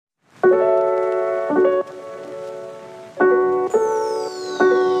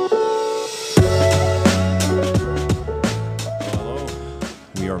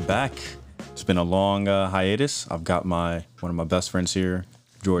It's been a long hiatus. I've got one of my best friends here,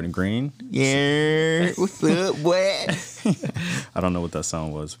 Jordan Green. Yeah, what's up, boy? I don't know what that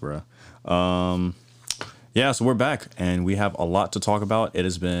sound was, bro. Yeah, so we're back, and we have a lot to talk about. It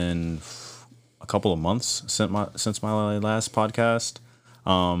has been a couple of months since my last podcast.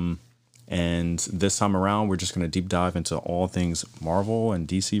 And this time around, we're just going to deep dive into all things Marvel and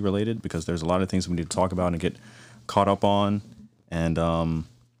DC related, because there's a lot of things we need to talk about and get caught up on. And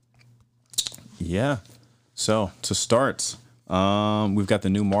yeah, so to start, we've got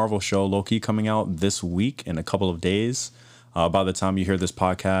the new Marvel show Loki coming out this week in a couple of days. By the time you hear this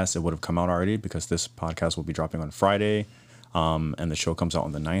podcast, it would have come out already, because this podcast will be dropping on Friday, and the show comes out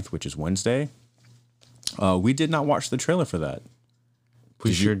on the 9th, which is Wednesday. We did not watch the trailer for that.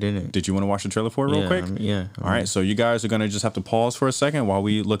 We sure didn't. Did you want to watch the trailer for it real quick? Yeah. All right, so you guys are going to just have to pause for a second while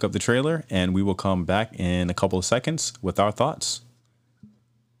we look up the trailer, and we will come back in a couple of seconds with our thoughts.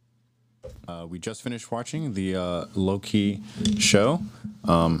 We just finished watching the Loki show.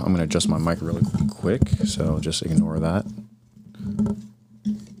 I'm going to adjust my mic really quick, so just ignore that.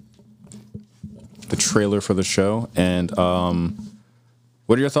 The trailer for the show, and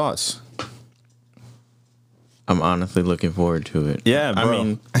what are your thoughts? I'm honestly looking forward to it. Yeah, bro. I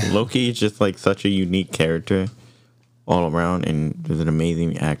mean, Loki is just like such a unique character all around, and there's an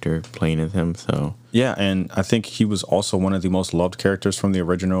amazing actor playing as him. So yeah, and I think he was also one of the most loved characters from the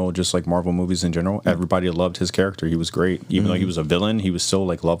original, just like Marvel movies in general. Everybody loved his character. He was great, even though he was a villain. He was still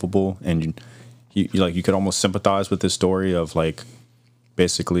like lovable, and you could almost sympathize with his story of like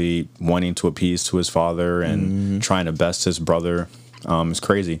basically wanting to appease to his father and trying to best his brother. It's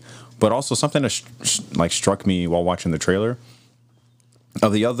crazy. But also something that struck me while watching the trailer,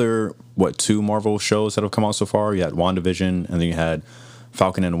 of the other, 2 Marvel shows that have come out so far, you had WandaVision, and then you had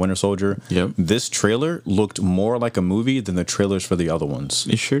Falcon and the Winter Soldier. Yep. This trailer looked more like a movie than the trailers for the other ones.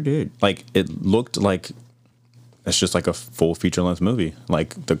 it sure did. Like, it looked like it's just like a full feature-length movie.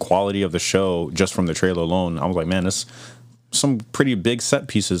 Like, the quality of the show, just from the trailer alone, I was like, man, there's some pretty big set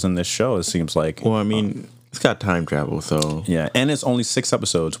pieces in this show, it seems like. Well, I mean, it's got time travel, so yeah, and it's only 6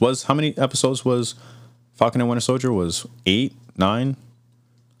 episodes. How many episodes was Falcon and Winter Soldier? Was 8, 9?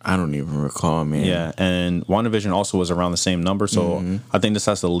 I don't even recall, man. Yeah, and WandaVision also was around the same number, so I think this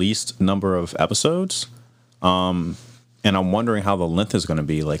has the least number of episodes. And I'm wondering how the length is going to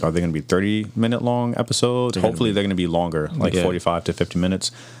be. Like, are they going to be 30-minute long episodes? Hopefully they're going to be longer, like 45 to 50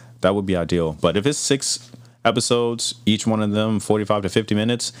 minutes. That would be ideal. But if it's 6 episodes, each one of them 45 to 50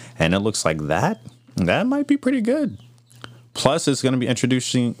 minutes, and it looks like that might be pretty good. Plus, it's going to be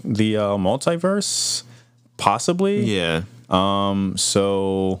introducing the multiverse, possibly. Yeah.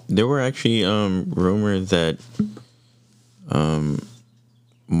 So There were actually rumors that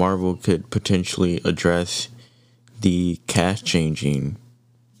Marvel could potentially address the cast changing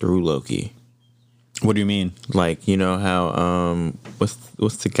through Loki. what do you mean? Like, you know how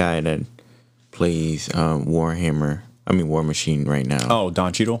what's the guy that plays War Machine right now? Oh,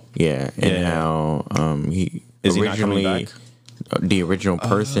 Don Cheadle? Yeah, and how he Is he not coming originally back? The original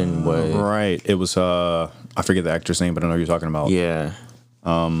person was Right. It was I forget the actor's name, but I know who you're talking about. yeah.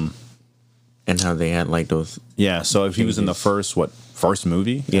 And how they had like those Yeah, so if he was in the first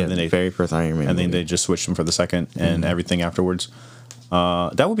movie? yeah, And then the very first Iron Man and then movie. they just switched him for the second and everything afterwards.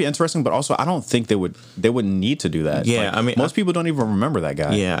 That would be interesting, but also I don't think they wouldn't need to do that. Yeah, Like, I mean, most people don't even remember that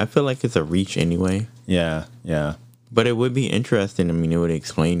guy. Yeah, I feel like it's a reach anyway. Yeah. But it would be interesting. I mean, it would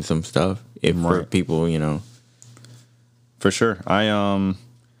explain some stuff for Right. people, you know. For sure.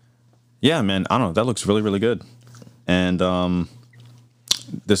 Yeah, man, I don't know. That looks really, really good. And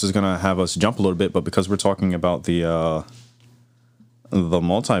this is gonna have us jump a little bit, but because we're talking about the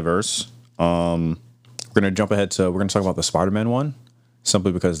multiverse, we're gonna jump ahead to we're gonna talk about the Spider-Man one,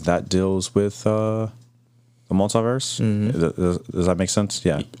 simply because that deals with the multiverse. Does that make sense?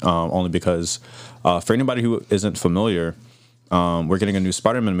 Yeah. Only because for anybody who isn't familiar, we're getting a new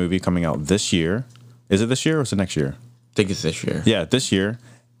Spider-Man movie coming out this year. Is it this year or is it next year? I think it's this year. Yeah, this year.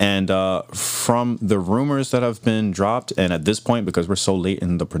 And from the rumors that have been dropped, and at this point, because we're so late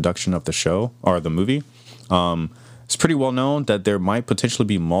in the production of the show or the movie, it's pretty well known that there might potentially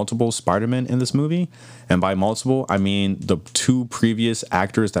be multiple Spider-Men in this movie. And by multiple, I mean the 2 previous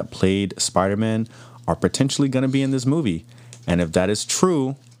actors that played Spider-Man are potentially going to be in this movie. And if that is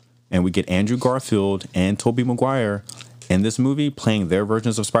true, and we get Andrew Garfield and Tobey Maguire in this movie playing their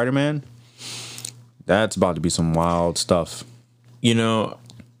versions of Spider-Man, that's about to be some wild stuff. You know,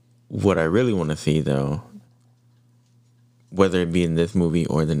 what I really want to see, though, whether it be in this movie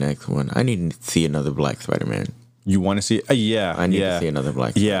or the next one, I need to see another Black Spider-Man. You want to see? Yeah, I need to see another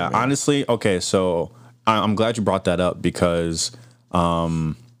Black Yeah, Spider-Man. honestly, okay. So I'm glad you brought that up because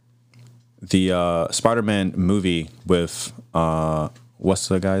the Spider-Man movie with what's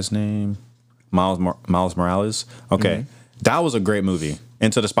the guy's name? Miles Morales. Okay, that was a great movie.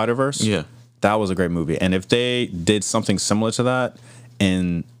 Into the Spider-Verse. Yeah, that was a great movie. And if they did something similar to that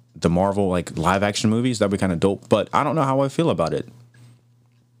in the Marvel like live action movies, that'd be kind of dope. But I don't know how I feel about it.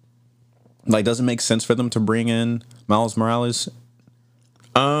 Like, does it make sense for them to bring in Miles Morales?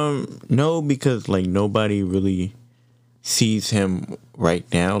 No, because like nobody really sees him right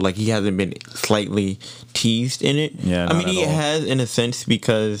now. Like he hasn't been slightly teased in it. Yeah, I mean not he at all. has in a sense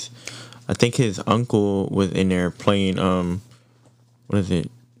because I think his uncle was in there playing what is it?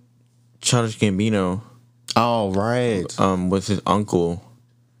 Childish Gambino Oh, right. was his uncle,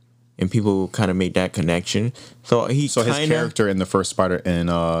 and people kind of made that connection. So his Character in the first Spider in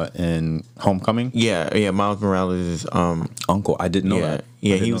Homecoming, yeah, Miles Morales is uncle. I didn't know that.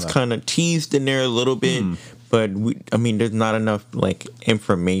 Yeah, he was kind of teased in there a little bit, but there's not enough like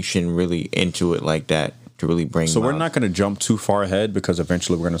information really into it like that to really bring. So we're Miles. not going to jump too far ahead because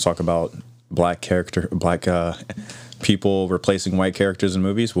eventually we're going to talk about black people replacing white characters in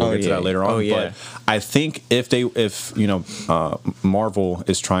movies. We'll get to that later on. Oh, yeah. But I think if Marvel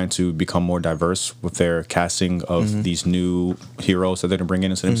is trying to become more diverse with their casting of these new heroes that they're going to bring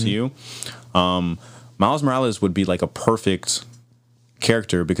into the MCU, Miles Morales would be like a perfect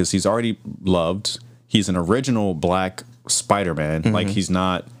character because he's already loved. He's an original black Spider-Man. Like he's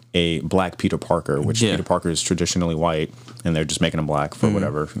not a black Peter Parker, which Peter Parker is traditionally white, and they're just making him black for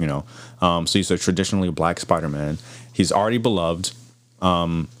whatever, So he's a traditionally black Spider-Man. He's already beloved.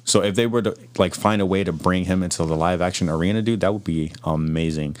 So if they were to like find a way to bring him into the live action arena, dude, that would be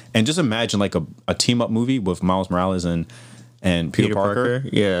amazing. And just imagine like a team up movie with Miles Morales and Peter Parker.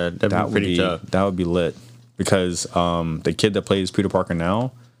 Yeah, that'd be pretty tough. That would be lit because the kid that plays Peter Parker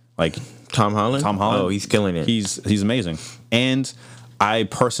now, like Tom Holland. Oh, he's killing it. He's amazing. And I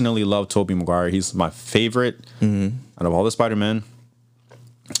personally love Tobey Maguire. He's my favorite out of all the Spider-Men,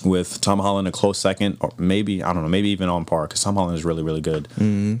 with Tom Holland a close second, or maybe, I don't know, maybe even on par, because Tom Holland is really, really good.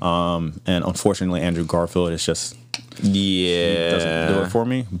 And unfortunately, Andrew Garfield is just, he doesn't do it for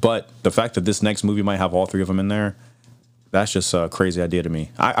me. But the fact that this next movie might have all three of them in there, that's just a crazy idea to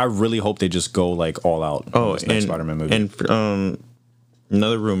me. I really hope they just go like all out on this next Spider-Man movie. And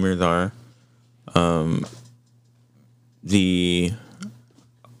another rumors are the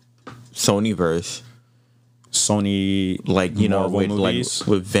Sonyverse, like Marvel with movies.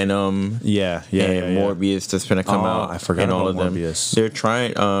 with Venom, and Morbius that's gonna come out. I forgot and about all of them. Morbius. They're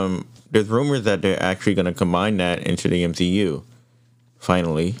trying. There's rumors that they're actually gonna combine that into the MCU.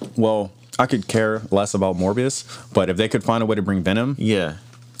 Finally, Well, I could care less about Morbius, but if they could find a way to bring Venom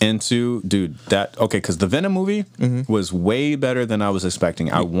into, dude, because the Venom movie was way better than I was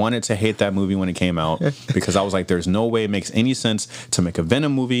expecting. I wanted to hate that movie when it came out because I was like, there's no way it makes any sense to make a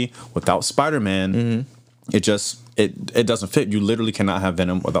Venom movie without Spider-Man. It just it doesn't fit. You literally cannot have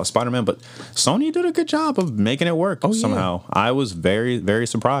Venom without Spider-Man. But Sony did a good job of making it work somehow. I was very, very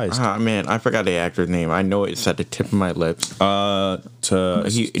surprised. Man, I forgot the actor's name. I know it's at the tip of my lips.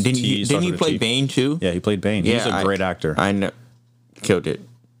 Didn't he play Bane too? Yeah, he played Bane. He's a great actor. I know, killed it.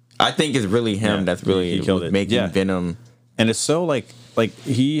 I think it's really him that's really he killed it. making Venom. And it's so like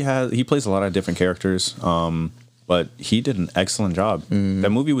he plays a lot of different characters. But he did an excellent job. That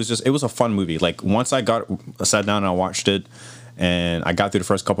movie was it was a fun movie. Like once I sat down and I watched it, and I got through the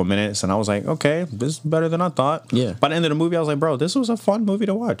first couple minutes, and I was like, okay, this is better than I thought. Yeah. By the end of the movie, I was like, bro, this was a fun movie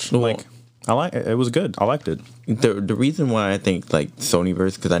to watch. Well, like, it was good. I liked it. The reason why I think like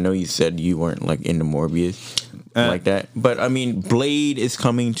Sonyverse, because I know you said you weren't like into Morbius like that, but I mean Blade is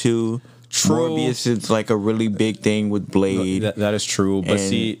coming to. True. Morbius is like a really big thing with Blade. That is true. But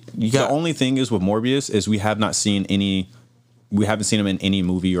see, the only thing is with Morbius is we haven't seen him in any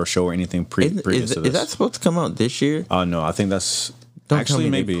movie or show or anything previous to this. Is that supposed to come out this year? No, I think that's actually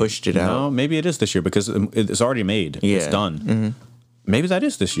maybe they pushed it out. No, maybe it is this year because it's already made. Yeah. It's done. Maybe that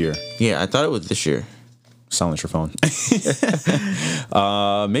is this year. Yeah, I thought it was this year. Silence your phone.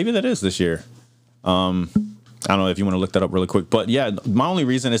 Maybe that is this year. I don't know if you want to look that up really quick. But yeah, my only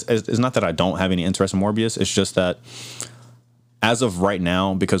reason is not that I don't have any interest in Morbius. It's just that as of right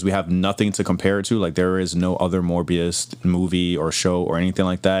now, because we have nothing to compare it to, like there is no other Morbius movie or show or anything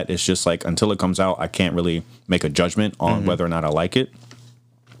like that. It's just like until it comes out, I can't really make a judgment on whether or not I like it.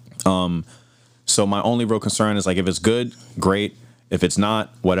 So my only real concern is like if it's good, great. If it's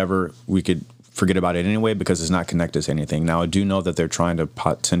not, whatever, we could forget about it anyway because it's not connected to anything. Now I do know that they're trying to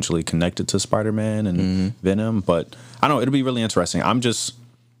potentially connect it to Spider-Man and Venom, but I don't know, it'll be really interesting. I don't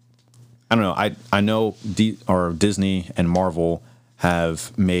know. I know Disney and Marvel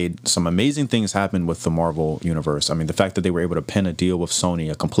have made some amazing things happen with the Marvel universe. I mean, the fact that they were able to pen a deal with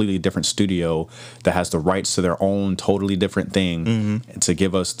Sony, a completely different studio that has the rights to their own totally different thing, to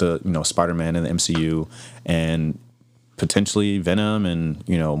give us the, Spider-Man and the MCU and potentially Venom and,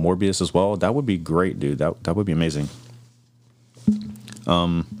 Morbius as well. That would be great, dude. That would be amazing.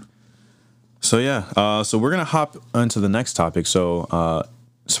 So yeah, so we're going to hop into the next topic. So,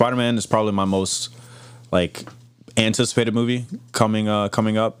 Spider-Man is probably my most anticipated movie coming up,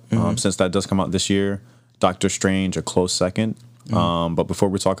 since that does come out this year. Doctor Strange a close second. But before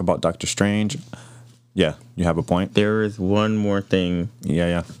we talk about Doctor Strange, you have a point. There is one more thing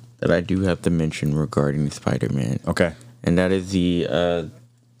that I do have to mention regarding Spider-Man. Okay. And that is the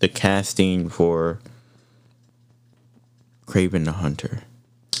casting for Kraven the Hunter.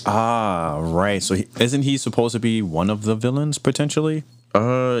 Ah, right. So isn't he supposed to be one of the villains potentially?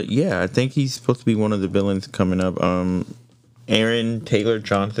 Yeah, I think he's supposed to be one of the villains coming up. Aaron Taylor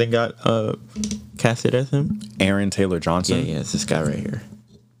Johnson got casted as him. Aaron Taylor Johnson? Yeah, it's this guy right here.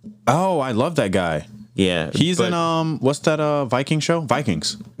 Oh, I love that guy. Yeah. He's in what's that Viking show?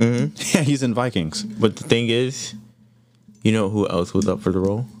 Vikings. Mm-hmm. Yeah, he's in Vikings. But the thing is, you know who else was up for the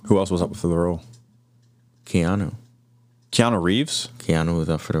role? Who else was up for the role? Keanu Reeves? Keanu was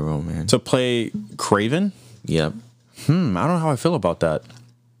up for the role, man. To play Kraven? Yep. I don't know how I feel about that.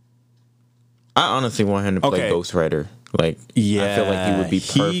 I honestly want him to play Ghost Rider. I feel like he would be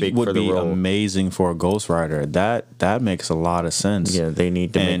perfect for the role. He would be amazing for a Ghost Rider. That makes a lot of sense. Yeah, they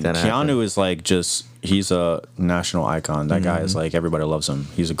need to make that happen. Keanu is he's a national icon. That guy is everybody loves him.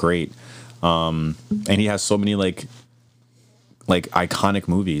 He's a great, and he has so many iconic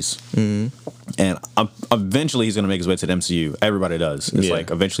movies. And eventually he's going to make his way to the MCU. Everybody does. It's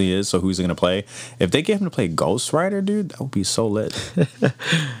eventually he is. So who's he going to play? If they get him to play Ghost Rider, dude, that would be so lit.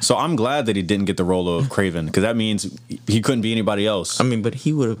 So I'm glad that he didn't get the role of Kraven, because that means he couldn't be anybody else. I mean, but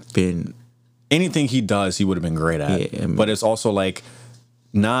he would have been... Anything he does, he would have been great at. Yeah, but it's also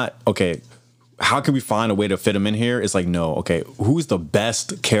not, okay, how can we find a way to fit him in here? It's no, okay, who's the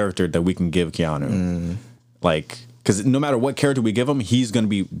best character that we can give Keanu? Because no matter what character we give him, he's going to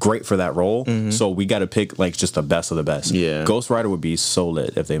be great for that role. So we got to pick just the best of the best. Yeah. Ghost Rider would be so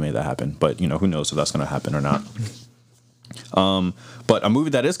lit if they made that happen. But, who knows if that's going to happen or not. But a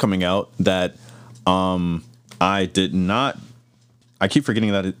movie that is coming out that I keep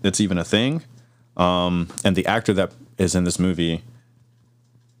forgetting that it's even a thing. And the actor that is in this movie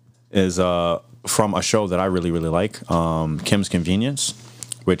is from a show that I really, really like, Kim's Convenience,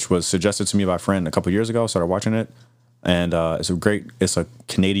 which was suggested to me by a friend a couple years ago. I started watching it. And it's a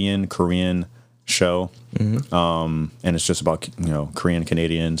Canadian Korean show, and it's just about Korean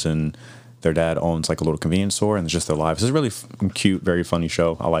Canadians, and their dad owns a little convenience store, and it's just their lives. It's a really cute, very funny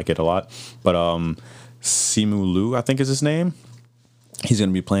show. I like it a lot. But Simu Liu, I think is his name. He's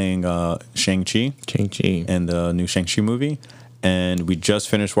going to be playing Shang-Chi in the new Shang-Chi movie, and we just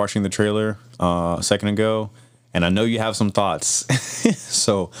finished watching the trailer a second ago, and I know you have some thoughts.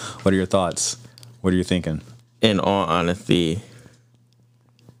 So, what are your thoughts? What are you thinking? In all honesty,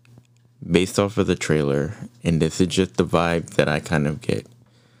 based off of the trailer, and this is just the vibe that I kind of get.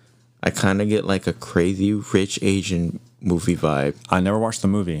 I kind of get a Crazy Rich Asian movie vibe. I never watched the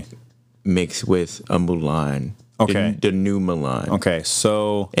movie. Mixed with a Mulan. Okay. The new Mulan. Okay,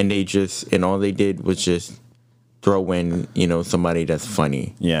 so... And all they did was just throw in, somebody that's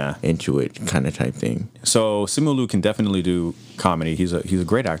funny. Yeah. Into it, kind of type thing. So Simu Liu can definitely do comedy. He's a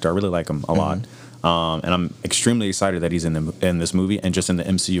great actor. I really like him a lot. And I'm extremely excited that he's in this movie, and just in the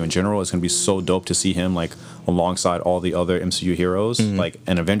MCU in general. It's going to be so dope to see him alongside all the other MCU heroes,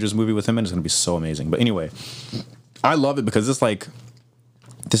 an Avengers movie with him, and it's going to be so amazing. But anyway, I love it because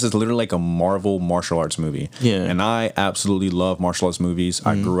this is literally a Marvel martial arts movie. Yeah. And I absolutely love martial arts movies.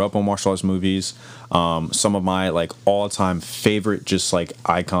 I grew up on martial arts movies. Some of my all-time favorite just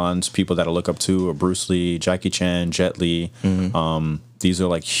icons, people that I look up to, are Bruce Lee, Jackie Chan, Jet Li. These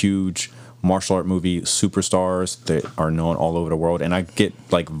are huge martial art movie superstars that are known all over the world, and I get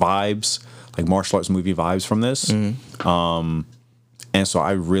vibes, martial arts movie vibes from this. And so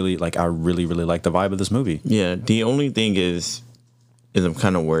I really like the vibe of this movie. Yeah, the only thing is I'm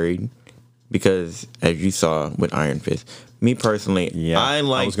kind of worried because, as you saw with Iron Fist, me personally, I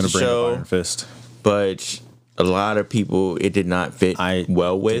like the show, up Iron Fist, but a lot of people it did not fit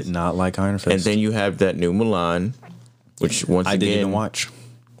well with. Did not like Iron Fist, and then you have that new Mulan, which I didn't even watch.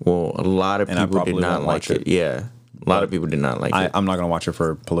 Well, a lot of people did not like it. Yeah. A lot of people did not like it. I'm not going to watch it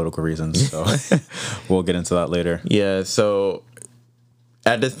for political reasons, so we'll get into that later. Yeah, so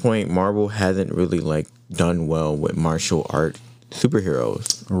at this point, Marvel hasn't really done well with martial art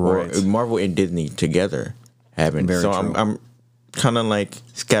superheroes. Right. Or Marvel and Disney together haven't. Very so true. I'm kind of like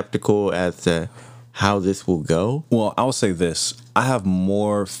skeptical as to how this will go. Well, I'll say this. I have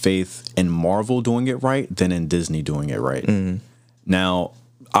more faith in Marvel doing it right than in Disney doing it right. Now,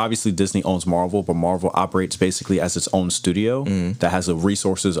 obviously Disney owns Marvel, but Marvel operates basically as its own studio that has the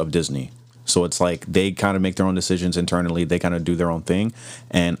resources of Disney. So it's like they kind of make their own decisions internally. They kind of do their own thing.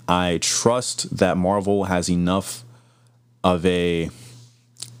 And I trust that Marvel has enough of a...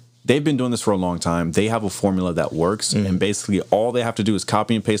 They've been doing this for a long time. They have a formula that works. And basically all they have to do is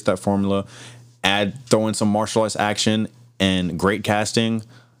copy and paste that formula, throw in some martial arts action and great casting,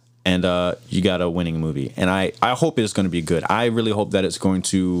 and you got a winning movie. And I hope it's going to be good. I really hope that it's going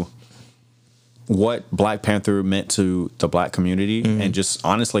to... what Black Panther meant to the Black community and just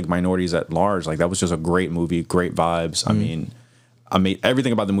honestly like minorities at large. Like that was just a great movie, great vibes. I mean,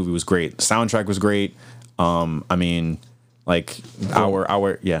 everything about the movie was great. The soundtrack was great. I mean, like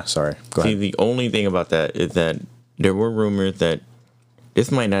yeah, sorry. Go ahead. The only thing about that is that there were rumors that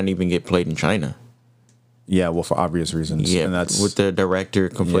this might not even get played in China. Yeah, well, for obvious reasons. Yeah, and that's with the director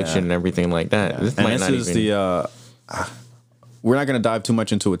confliction and everything like that. Yeah. This and might this not is even... we're not going to dive too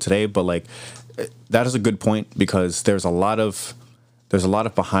much into it today, but like that is a good point because there's a lot of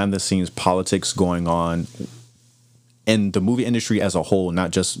behind the scenes politics going on in the movie industry as a whole,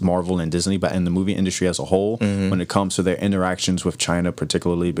 not just Marvel and Disney, but in the movie industry as a whole when it comes to their interactions with China,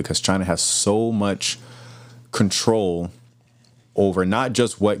 particularly because China has so much control over not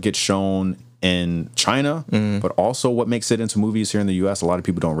just what gets shown in China, but also what makes it into movies here in the US. A lot of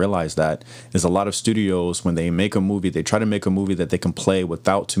people don't realize that is a lot of studios, when they make a movie, they try to make a movie that they can play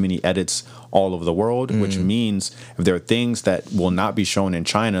without too many edits all over the world, which means if there are things that will not be shown in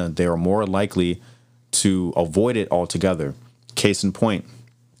China, they are more likely to avoid it altogether. Case in point,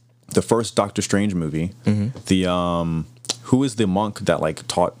 the first Doctor Strange movie, who is the monk that like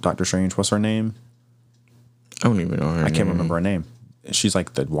taught Doctor Strange? What's her name? I don't even know her name. I can't remember her name. She's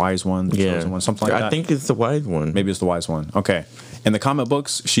like the wise one, the chosen one, something like that. I think it's the wise one. Maybe it's the wise one. Okay. In the comic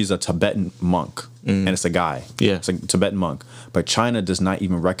books, she's a Tibetan monk, and it's a guy. Yeah. It's a Tibetan monk. But China does not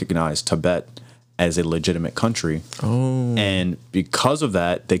even recognize Tibet as a legitimate country. Oh. And because of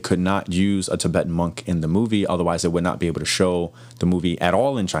that, they could not use a Tibetan monk in the movie. Otherwise, they would not be able to show the movie at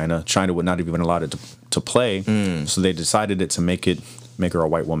all in China. China would not have even allowed it to play. So they decided to make her a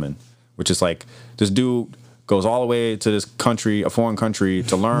white woman, which is like this dude goes all the way to this country, a foreign country,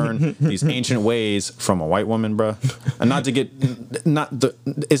 to learn these ancient ways from a white woman, bruh. And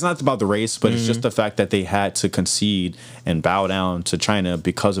it's not about the race, but it's just the fact that they had to concede and bow down to China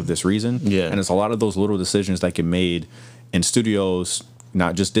because of this reason. Yeah. And it's a lot of those little decisions that get made in studios,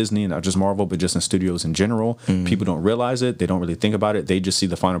 not just Disney, not just Marvel, but just in studios in general. People don't realize it. They don't really think about it. They just see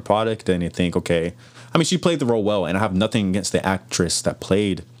the final product and they think, okay. I mean, she played the role well, and I have nothing against the actress that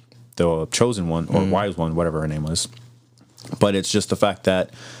played the chosen one or wise one, whatever her name was. But it's just the fact that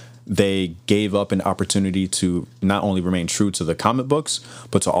they gave up an opportunity to not only remain true to the comic books,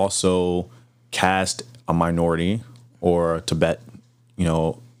 but to also cast a minority or a Tibet,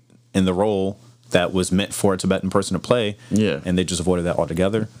 in the role that was meant for a Tibetan person to play. Yeah. And they just avoided that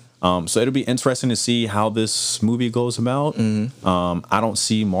altogether. So it'll be interesting to see how this movie goes about. I don't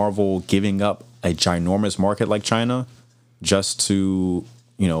see Marvel giving up a ginormous market like China just to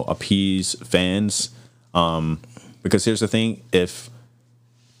appease fans, because here's the thing: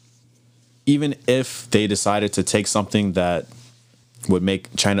 even if they decided to take something that would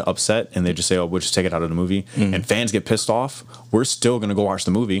make China upset and they just say, "Oh, we'll just take it out of the movie," and fans get pissed off, we're still gonna go watch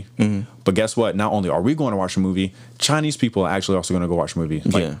the movie. But guess what? Not only are we going to watch the movie, Chinese people are actually also gonna go watch the movie,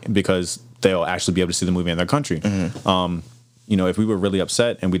 because they'll actually be able to see the movie in their country. If we were really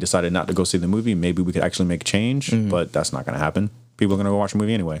upset and we decided not to go see the movie, maybe we could actually make a change, but that's not gonna happen. People are going to go watch a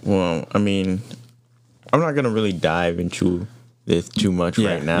movie anyway. Well, I mean, I'm not going to really dive into this too much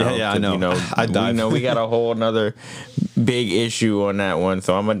right now. Yeah, I know. We got a whole nother big issue on that one,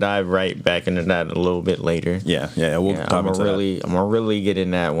 so I'm going to dive right back into that a little bit later. Yeah. I'm going to really get in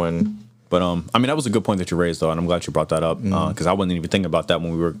that one. But, I mean, that was a good point that you raised, though, and I'm glad you brought that up, because I wasn't even thinking about that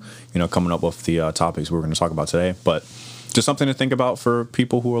when we were, coming up with the topics we were going to talk about today. But just something to think about for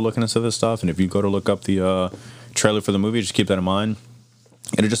people who are looking into this stuff, and if you go to look up the trailer for the movie, just keep that in mind.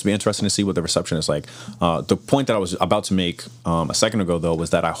 It'll just be interesting to see what the reception is like. The point that I was about to make a second ago, though, was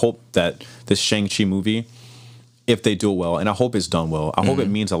that I hope that this Shang-Chi movie, if they do it well, and I hope it's done well, I hope it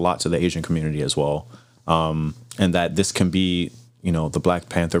means a lot to the Asian community as well, and that this can be, the Black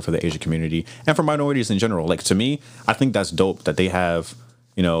Panther for the Asian community and for minorities in general. Like, to me, I think that's dope that they have,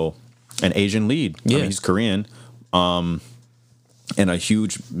 an Asian lead. Yeah. I mean, he's Korean. in a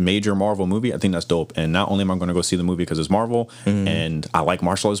huge major Marvel movie, I think that's dope. And not only am I going to go see the movie because it's Marvel and I like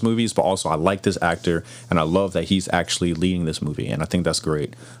martial arts movies, but also I like this actor and I love that he's actually leading this movie, and I think that's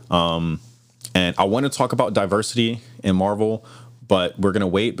great. And I want to talk about diversity in Marvel, but we're going to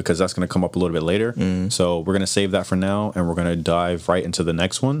wait because that's going to come up a little bit later. So we're going to save that for now, and we're going to dive right into the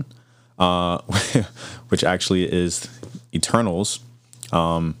next one, which actually is Eternals.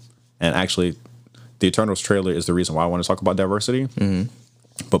 And actually, the Eternals trailer is the reason why I want to talk about diversity.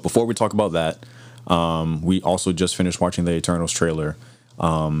 But before we talk about that, we also just finished watching the Eternals trailer.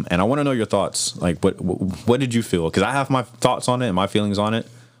 And I want to know your thoughts. Like, what did you feel? Because I have my thoughts on it and my feelings on it,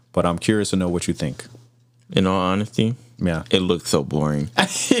 but I'm curious to know what you think. In all honesty, yeah, it looks so boring.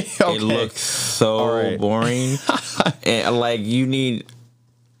 Okay. It looks so boring. And like, you need...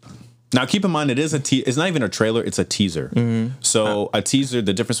 Now, keep in mind, it's not even a trailer, it's a teaser. So a teaser,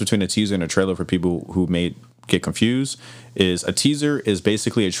 the difference between a teaser and a trailer for people who may get confused is a teaser is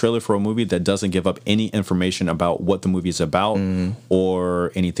basically a trailer for a movie that doesn't give up any information about what the movie is about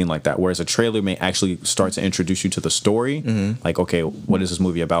or anything like that. Whereas a trailer may actually start to introduce you to the story. Like, okay, what is this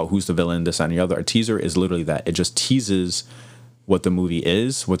movie about? Who's the villain? This, that, and the other. A teaser is literally that. It just teases what the movie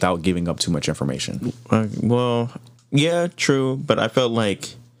is without giving up too much information. Well, yeah, true. But I felt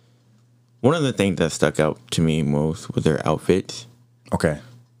like one of the things that stuck out to me most was their outfits. Okay.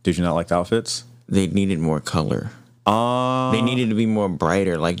 Did you not like the outfits? They needed more color. They needed to be more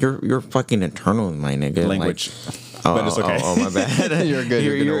brighter. Like, you're fucking Eternals, my nigga. Language. Like, but it's okay. Oh, my bad. You're good.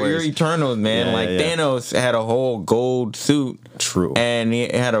 You're Eternals, man. Yeah, like, yeah. Thanos had a whole gold suit. True. And he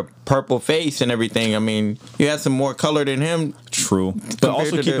had a purple face and everything. I mean, you had some more color than him. True. But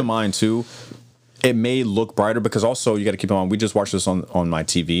also keep in mind, too, it may look brighter because also you got to keep in mind, we just watched this on my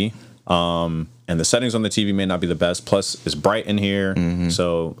TV. And the settings on the TV may not be the best. Plus, it's bright in here,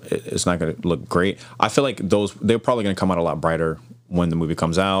 so it's not going to look great. I feel like they're probably going to come out a lot brighter when the movie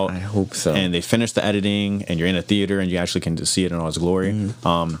comes out. I hope so. And they finish the editing, and you're in a theater, and you actually can see it in all its glory.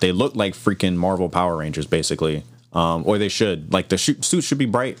 They look like freaking Marvel Power Rangers, basically, or they should. Like the suits should be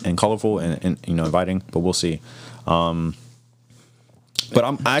bright and colorful and inviting, but we'll see. But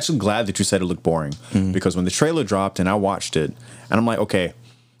I'm actually glad that you said it looked boring because when the trailer dropped and I watched it, and I'm like, okay,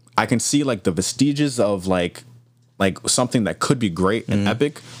 I can see like the vestiges of like something that could be great and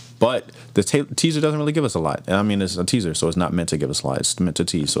epic, but the teaser doesn't really give us a lot. I mean, it's a teaser, so it's not meant to give us a lot. It's meant to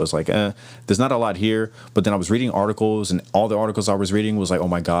tease. So it's like, there's not a lot here. But then I was reading articles, and all the articles I was reading was like, oh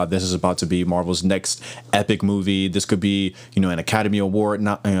my God, this is about to be Marvel's next epic movie. This could be, an Academy Award,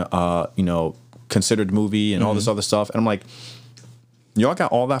 not, considered movie and all this other stuff. And I'm like, y'all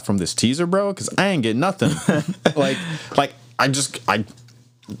got all that from this teaser, bro? Because I ain't get nothing.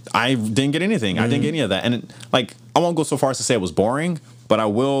 I didn't get anything. I didn't get any of that. And I won't go so far as to say it was boring, but I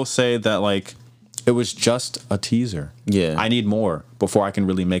will say that it was just a teaser. Yeah. I need more before I can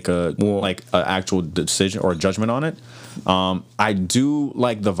really make a actual decision or a judgment on it. I do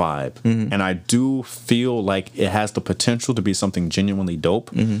like the vibe, and I do feel like it has the potential to be something genuinely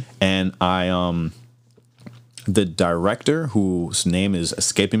dope. And the director, whose name is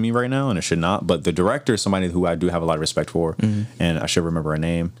escaping me right now, and it should not, but the director is somebody who I do have a lot of respect for, and I should remember her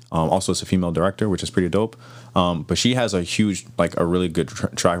name. Also, it's a female director, which is pretty dope. But she has a huge, a really good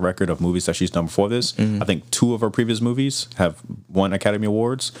track record of movies that she's done before this. I think 2 of her previous movies have won Academy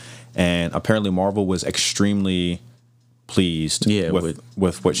Awards, and apparently Marvel was extremely pleased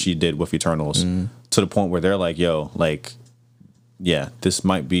with what she did with Eternals, to the point where they're like, yo, yeah, this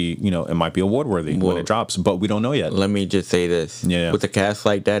might be, it might be award worthy when it drops, but we don't know yet. Let me just say this. Yeah. With a cast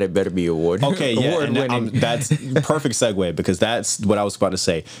like that, it better be award. Okay, yeah, and that's perfect segue because that's what I was about to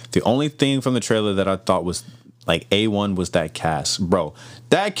say. The only thing from the trailer that I thought was A1 was that cast. Bro,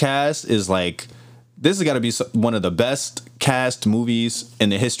 that cast is this has got to be one of the best cast movies in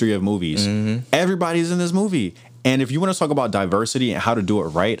the history of movies. Everybody's in this movie. And if you want to talk about diversity and how to do it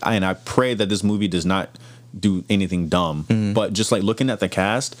right, I pray that this movie does not do anything dumb, but just looking at the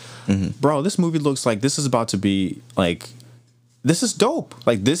cast, bro, this movie looks like this is about to be this is dope.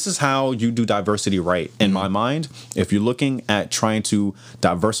 This is how you do diversity right in my mind. If you're looking at trying to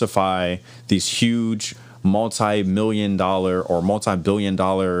diversify these huge multi-million-dollar or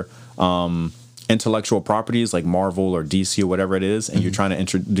multi-billion-dollar intellectual properties like Marvel or DC or whatever it is, and you're trying to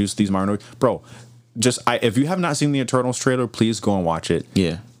introduce these minorities, bro, if you have not seen the Eternals trailer, please go and watch it.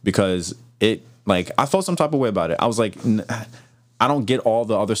 Yeah, because it. I felt some type of way about it. I was like, I don't get all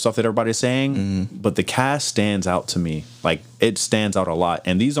the other stuff that everybody's saying, but the cast stands out to me. It stands out a lot.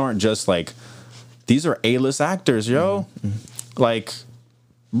 And these aren't just these are A-list actors, yo.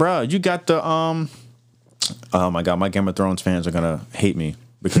 Bruh, you got the, oh my God, my Game of Thrones fans are going to hate me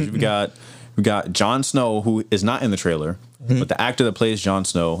because we got Jon Snow, who is not in the trailer. but the actor that plays Jon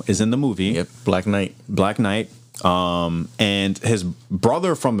Snow is in the movie. Yep, Black Knight. Black Knight. And his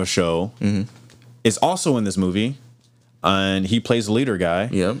brother from the show is also in this movie, and he plays the leader guy.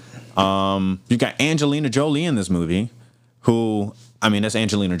 Yep. You got Angelina Jolie in this movie, who, I mean, that's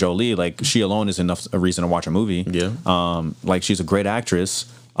Angelina Jolie. Like, she alone is enough a reason to watch a movie. Yeah. Like, she's a great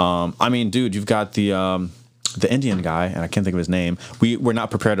actress. I mean, dude, you've got the Indian guy, and I can't think of his name. We're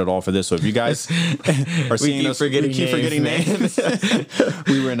not prepared at all for this. So if you guys are seeing us, we keep forgetting names.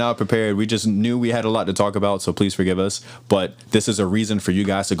 We were not prepared. We just knew we had a lot to talk about, so please forgive us. But this is a reason for you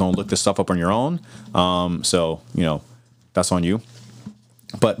guys to go and look this stuff up on your own. So you know, that's on you.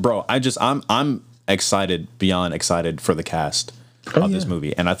 But bro, I'm excited beyond excited for the cast of this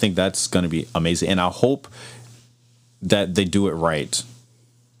movie, and I think that's going to be amazing. And I hope that they do it right.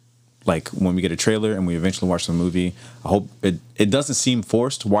 Like, when we get a trailer and we eventually watch the movie, I hope it doesn't seem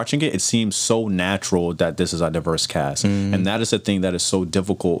forced watching it. It seems so natural that this is a diverse cast. And that is a thing that is so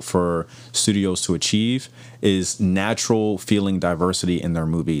difficult for studios to achieve, is natural feeling diversity in their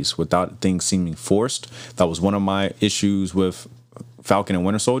movies without things seeming forced. That was one of my issues with Falcon and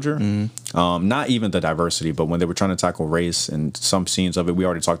Winter Soldier. Not even the diversity, but when they were trying to tackle race and some scenes of it, we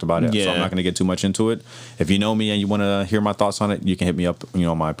already talked about it, so I'm not going to get too much into it. If you know me and you want to hear my thoughts on it, you can hit me up, you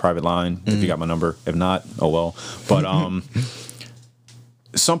know, on my private line if you got my number. If not, oh well. But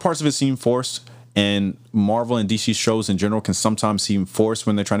some parts of it seem forced, and Marvel and DC shows in general can sometimes seem forced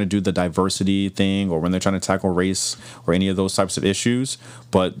when they're trying to do the diversity thing or when they're trying to tackle race or any of those types of issues.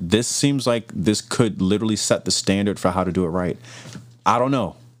 But this seems like this could literally set the standard for how to do it right. I don't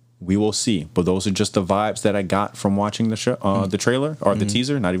know. We will see. But those are just the vibes that I got from watching the show, the trailer, or the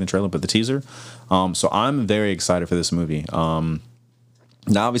teaser. Not even trailer, but the teaser. So I'm very excited for this movie. Now,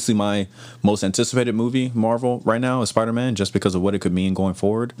 obviously, my most anticipated movie, Marvel, right now is Spider-Man, just because of what it could mean going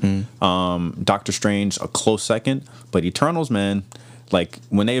forward. Doctor Strange, a close second. But Eternals, man, like,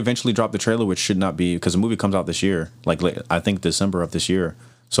 when they eventually drop the trailer, which should not be, because the movie comes out this year, like, I think December of this year.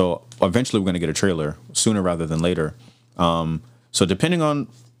 So eventually we're going to get a trailer sooner rather than later. So depending on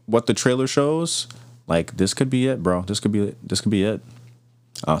what the trailer shows, like, this could be it, bro. This could be it.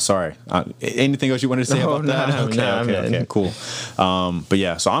 Sorry. Anything else you wanted to say about that? Okay, cool. But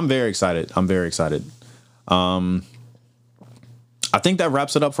yeah, so I'm very excited. I think that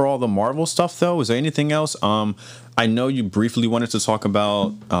wraps it up for all the Marvel stuff, though. Is there anything else? I know you briefly wanted to talk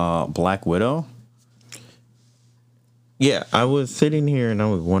about Black Widow. Yeah, I was sitting here and I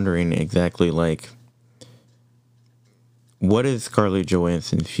was wondering exactly, like, what is Scarlett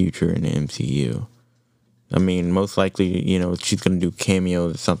Johansson's future in the MCU? I mean, most likely, you know, she's going to do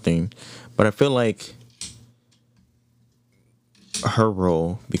cameos or something. But I feel like her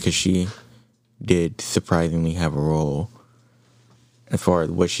role, because she did surprisingly have a role as far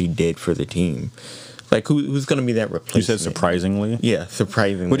as what she did for the team. Like, who's going to be that replacement? You said surprisingly? Yeah,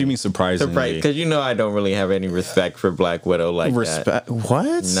 surprisingly. What do you mean surprisingly? Because you know I don't really have any respect for Black Widow like that.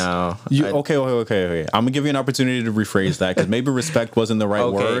 What? No. Okay. I'm going to give you an opportunity to rephrase that, because maybe respect wasn't the right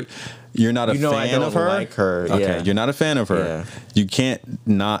word. You're not a fan of her? Like her. Okay, yeah. You're not a fan of her. Yeah. You can't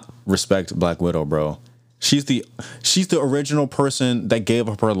not respect Black Widow, bro. She's the original person that gave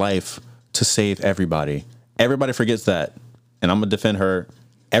up her life to save everybody. Everybody forgets that. And I'm going to defend her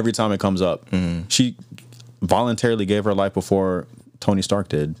every time it comes up. She voluntarily gave her life before Tony Stark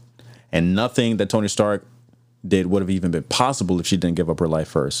did. And nothing that Tony Stark did would have even been possible if she didn't give up her life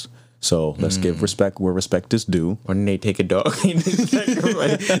first. So let's give respect where respect is due. Why didn't they take a dog?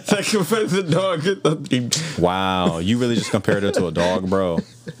 Sacrifice a dog or something. Wow. You really just compared her to a dog, bro.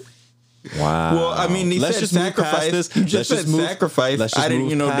 Wow. Well, I mean, let's just sacrifice this. You just said sacrifice. I didn't,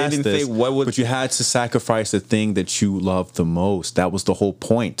 they didn't say what would. But you had to sacrifice the thing that you loved the most. That was the whole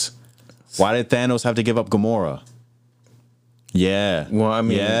point. Why did Thanos have to give up Gamora? Yeah. Well, I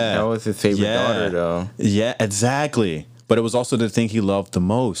mean, that was his favorite daughter, though. Yeah, exactly. But it was also the thing he loved the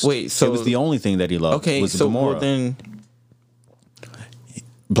most. Wait, so it was the only thing that he loved. Okay, was so Gamora. Well, then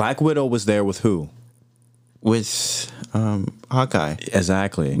Black Widow was there with who? With Hawkeye.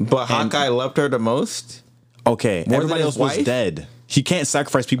 Exactly. But Hawkeye loved her the most? Okay. Everybody else was dead. He can't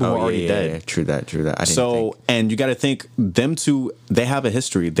sacrifice people who are already dead. Yeah, true that. I didn't think. And you got to think, them two, they have a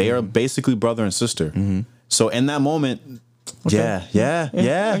history. They are basically brother and sister. So in that moment, okay. yeah,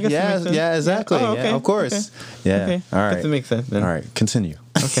 exactly. Oh, okay. Yeah, of course. Okay. Yeah. Okay. All right. That makes sense then. All right. Continue.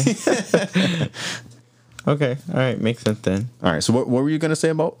 Okay. Okay. All right. Makes sense then. All right. So what were you going to say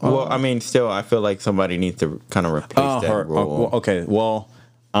about? Well, I mean, still, I feel like somebody needs to kind of replace that role. Okay. Well,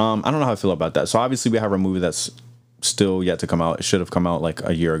 I don't know how I feel about that. So obviously we have a movie that's still yet to come out. It should have come out like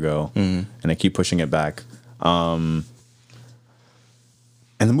a year ago, and they keep pushing it back. And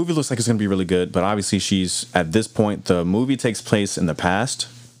And the movie looks like it's going to be really good, but obviously she's, at this point, the movie takes place in the past,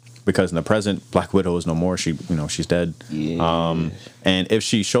 because in the present, Black Widow is no more. She's dead. Yeah. And if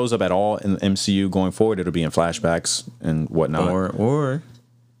she shows up at all in the MCU going forward, it'll be in flashbacks and whatnot.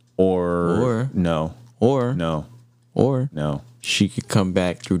 Or no. She could come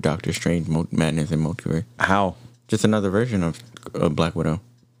back through Doctor Strange Madness and Multiverse. How? Just another version of Black Widow.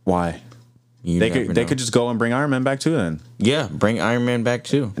 Why? They could just go and bring Iron Man back too then. Yeah, bring Iron Man back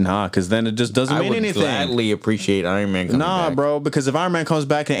too. Nah, because then it just doesn't mean anything. I would gladly appreciate Iron Man coming back. Nah, bro, because if Iron Man comes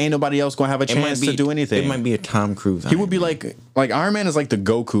back, then ain't nobody else going to have a chance to do anything. It might be a Tom Cruise. He would be like Iron Man is like the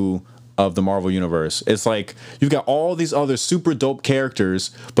Goku of the Marvel Universe. It's like you've got all these other super dope characters,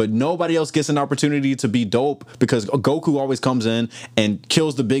 but nobody else gets an opportunity to be dope because Goku always comes in and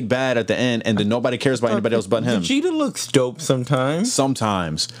kills the big bad at the end, and then nobody cares about anybody else but him. Vegeta looks dope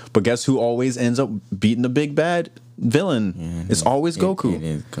sometimes. But guess who always ends up beating the big bad villain? Yeah, it's always Goku. It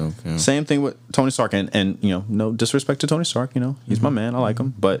is Goku. Same thing with Tony Stark, and no disrespect to Tony Stark, he's my man, I like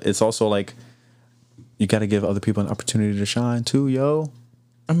him, but it's also like you got to give other people an opportunity to shine too, yo.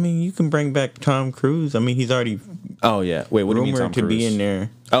 I mean, you can bring back Tom Cruise. I mean, he's already. Oh yeah. Wait, what do you mean Tom Cruise? To be in there.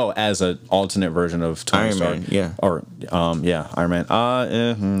 Oh, as an alternate version of Tony Iron Stark. Man, yeah. Or Iron Man.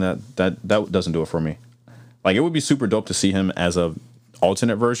 That doesn't do it for me. Like, it would be super dope to see him as a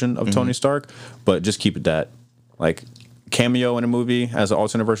alternate version of Tony Stark, but just keep it that. Like, cameo in a movie as an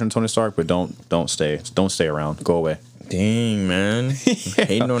alternate version of Tony Stark, but don't stay around. Go away. Dang, man.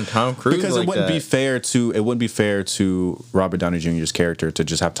 Hating on Tom Cruise because it wouldn't be fair to Robert Downey Jr.'s character to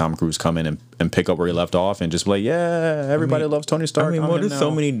just have Tom Cruise come in and pick up where he left off and just be like, everybody loves Tony Stark. There's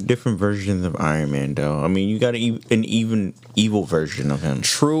so many different versions of Iron Man, though. I mean, you got an even evil version of him.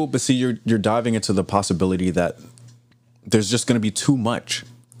 True, but see, you're diving into the possibility that there's just going to be too much.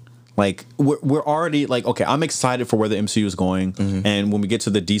 Like, we're already, like, okay, I'm excited for where the MCU is going. And when we get to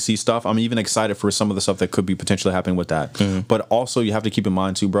the DC stuff, I'm even excited for some of the stuff that could be potentially happening with that. But also, you have to keep in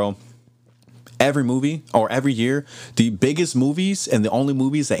mind, too, bro, every movie or every year, the biggest movies and the only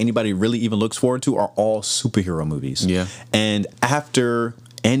movies that anybody really even looks forward to are all superhero movies. Yeah. And after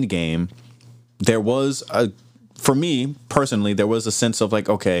Endgame, for me, personally, there was a sense of, like,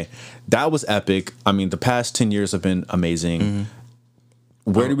 okay, that was epic. I mean, the past 10 years have been amazing.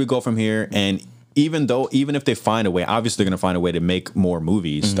 Where do we go from here? And even if they find a way, obviously they're going to find a way to make more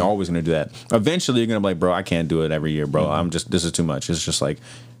movies. They're always going to do that. Eventually you're going to be like, bro, I can't do it every year, bro. This is too much. It's just like,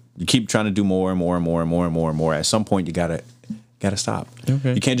 you keep trying to do more and more and more and more and more and more. At some point you gotta stop.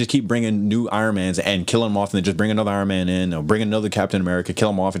 Okay. You can't just keep bringing new Iron Mans and killing them off and then just bring another Iron Man in or bring another Captain America, kill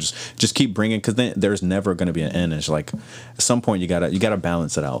them off and just keep bringing, because then there's never going to be an end. It's like, at some point you gotta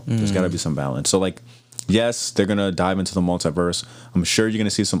balance it out. There's got to be some balance. So, like, yes, they're going to dive into the multiverse. I'm sure you're going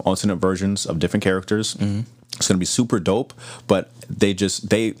to see some alternate versions of different characters. It's going to be super dope, but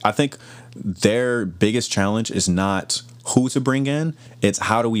I think their biggest challenge is not who to bring in. It's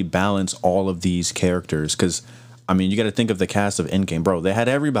how do we balance all of these characters? Because, I mean, you got to think of the cast of Endgame, bro. They had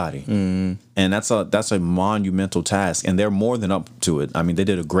everybody. And that's a monumental task, and they're more than up to it. I mean, they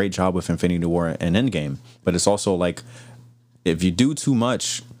did a great job with Infinity War and Endgame, but it's also like, if you do too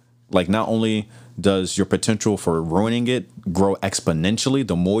much, like, not only does your potential for ruining it grow exponentially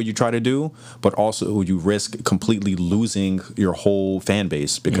the more you try to do, but also you risk completely losing your whole fan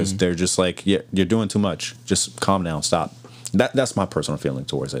base because they're just like, yeah, you're doing too much. Just calm down, stop. That's my personal feeling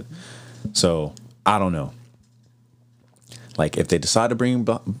towards it. So I don't know. Like, if they decide to bring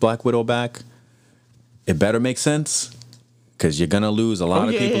Black Widow back, it better make sense. Because you're going to lose a lot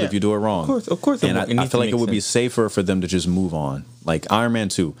of people if you do it wrong. Of course. And I feel like it would be safer for them to just move on. Like Iron Man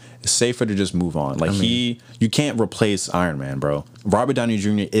 2, it's safer to just move on. Like, you can't replace Iron Man, bro. Robert Downey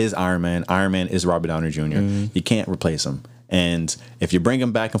Jr. is Iron Man. Iron Man is Robert Downey Jr. You can't replace him. And if you bring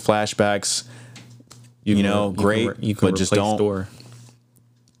him back in flashbacks, great. But just don't. Thor.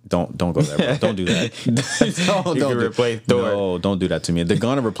 Don't go there, bro. Don't do that. don't replace Thor. No, don't do that to me. They're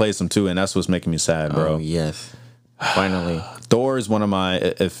going to replace him too, and that's what's making me sad, bro. Oh, yes. Finally. Thor is one of my,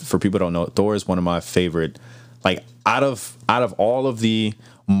 if for people who don't know, Thor is one of my favorite, like, out of all of the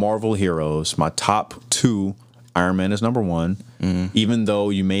Marvel heroes, my top two, Iron Man is number one, even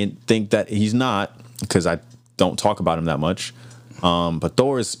though you may think that he's not, because I don't talk about him that much. But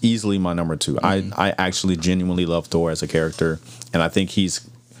Thor is easily my number two. I actually genuinely love Thor as a character, and I think he's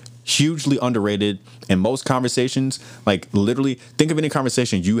hugely underrated in most conversations. Like, literally, think of any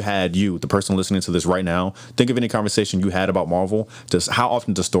conversation the person listening to this right now, think of any conversation you had about Marvel. Just how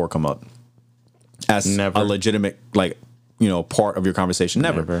often does Thor come up as a legitimate, like, part of your conversation?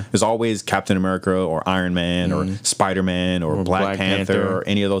 Never. There's always Captain America or Iron Man or Spider-Man or Black Panther or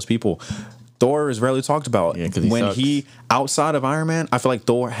any of those people. Thor is rarely talked about. Yeah, 'cause he when sucks. he outside of Iron Man, I feel like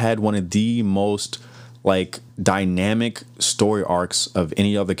Thor had one of the most like dynamic story arcs of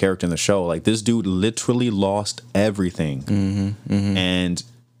any other character in the show. Like this dude literally lost everything, and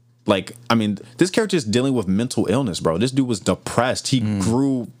like I mean, this character is dealing with mental illness, bro. This dude was depressed. He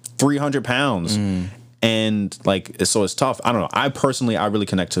grew 300 pounds. And like so it's tough. I don't know. I really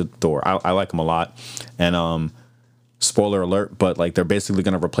connect to Thor. I like him a lot. And spoiler alert, but like they're basically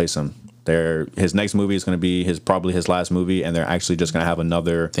gonna replace him. His next movie is gonna be probably his last movie, and they're actually just gonna have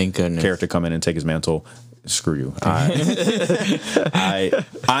another Thank goodness. character come in and take his mantle. Screw you. I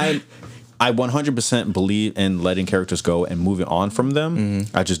 100% believe in letting characters go and moving on from them.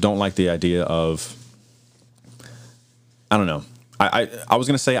 I just don't like the idea of I don't know. I was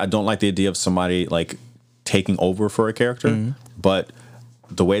gonna say I don't like the idea of somebody like taking over for a character, but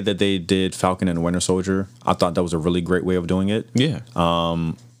the way that they did Falcon and Winter Soldier, I thought that was a really great way of doing it. Yeah.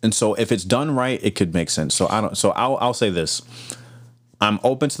 And so if it's done right, it could make sense. So I'll say this. I'm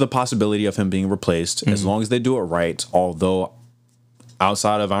open to the possibility of him being replaced as long as they do it right. Although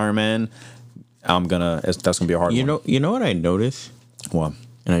outside of Iron Man, that's gonna be a hard one. You know what I noticed? Well,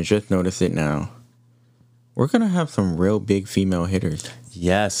 And I just noticed it now. We're gonna have some real big female hitters.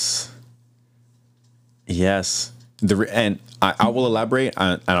 yes. And I will elaborate,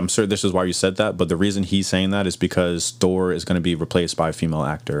 and I'm sure this is why you said that, but the reason he's saying that is because Thor is going to be replaced by a female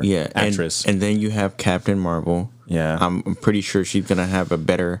actress. And then you have Captain Marvel. Yeah. I'm pretty sure she's gonna have a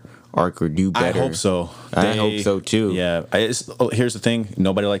better arc or do better. I hope so. I hope so too. Yeah. Here's the thing.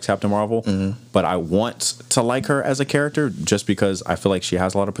 Nobody likes Captain Marvel, but I want to like her as a character just because I feel like she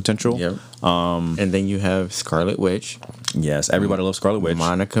has a lot of potential. Yep. And then you have Scarlet Witch. Yes. Everybody loves Scarlet Witch.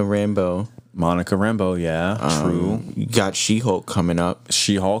 Monica Rambeau. Yeah. True. You got She-Hulk coming up.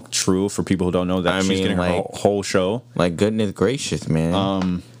 She-Hulk. True. For people who don't know that, she's getting her whole show. Like, goodness gracious,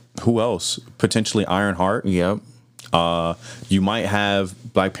 man. Who else? Potentially Ironheart. Yep. You might have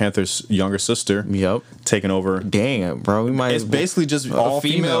Black Panther's younger sister. Yep. Taking over. Dang, bro. We might. It's basically just all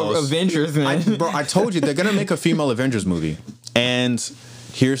female females. Avengers, man. I told you they're gonna make a female Avengers movie, and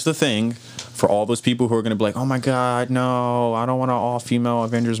here's the thing: for all those people who are gonna be like, "Oh my God, no, I don't want an all female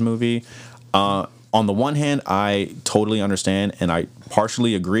Avengers movie." On the one hand, I totally understand, and I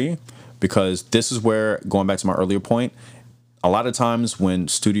partially agree, because this is where, going back to my earlier point, a lot of times when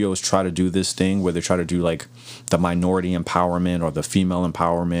studios try to do this thing where they try to do like the minority empowerment or the female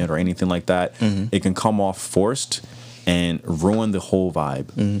empowerment or anything like that, it can come off forced and ruin the whole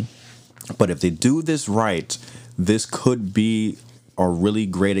vibe. But if they do this right, this could be a really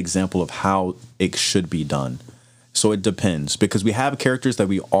great example of how it should be done. So it depends, because we have characters that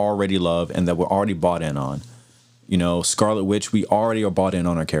we already love and that we're already bought in on. You know, Scarlet Witch, we already are bought in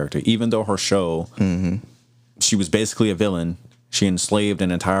on her character, even though her show, she was basically a villain. She enslaved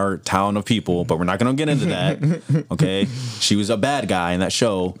an entire town of people, but we're not going to get into that. Okay, she was a bad guy in that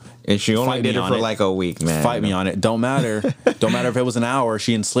show, and she only did it for like a week, man. Fight me on it. Don't matter. Don't matter if it was an hour.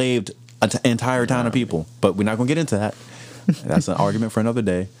 She enslaved an entire town of people, but we're not going to get into that. That's an argument for another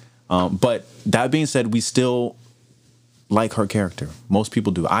day. But that being said, we still like her character. Most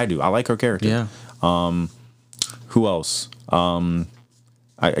people do. I do. I like her character. Yeah. Who else? I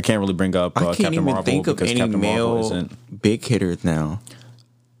can't really bring up I can't Captain even Marvel think of because any Captain Marvel male isn't. big hitters now.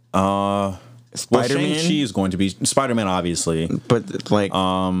 Well, Spider-Man, Shang-Chi is going to be Spider-Man, obviously. but like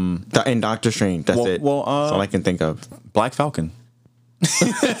and Doctor Strange. That's it. Well, that's all I can think of. Black Falcon.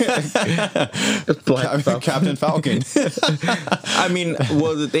 Black Falcon. Captain Falcon. I mean,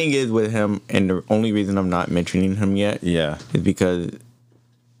 well, the thing is with him, and the only reason I'm not mentioning him yet, Yeah. is because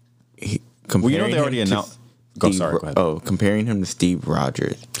Well, you know they already announced. Go ahead. Comparing him to Steve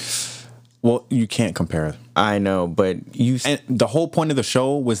Rogers. Well, you can't compare. I know, but And the whole point of the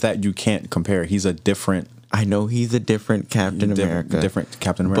show was that you can't compare. He's a different. I know he's a different Captain America. Different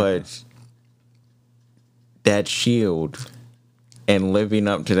Captain America. But that shield and living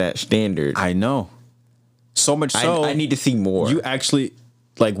up to that standard. I know. So much so. I need to see more. You actually,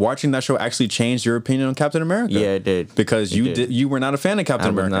 like, watching that show actually changed your opinion on Captain America. Yeah, it did. Because you were not a fan of Captain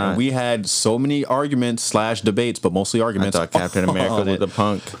America. not. And we had so many arguments / debates, but mostly arguments. I thought Captain America on was it. a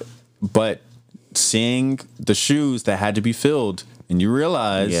punk. But seeing the shoes that had to be filled, and you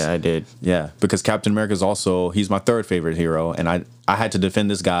realize, Yeah, I did. yeah, because Captain America is also, he's my third favorite hero, and I had to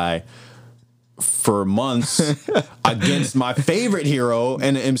defend this guy for months against my favorite hero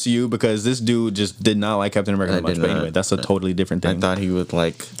in the MCU because this dude just did not like Captain America that much. But anyway, that's a totally different thing. I thought he was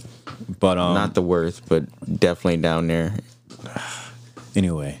like, but not the worst, but definitely down there.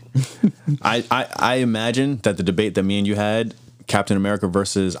 Anyway, I imagine that the debate that me and you had, Captain America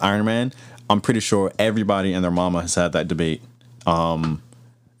versus Iron Man, I'm pretty sure everybody and their mama has had that debate.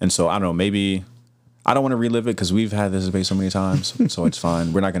 And so I don't know, maybe I don't want to relive it because we've had this debate so many times, so it's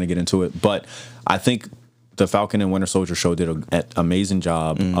fine. We're not going to get into it. But I think the Falcon and Winter Soldier show did an amazing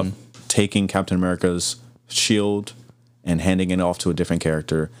job of taking Captain America's shield and handing it off to a different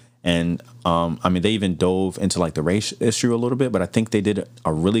character. And I mean, they even dove into like the race issue a little bit, but I think they did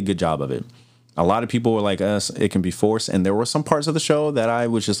a really good job of it. A lot of people were like, it can be forced, and there were some parts of the show that I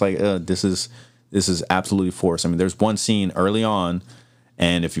was just like, this is absolutely forced. I mean, there's one scene early on.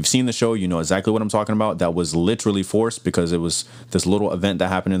 And if you've seen the show, you know exactly what I'm talking about. That was literally forced because it was this little event that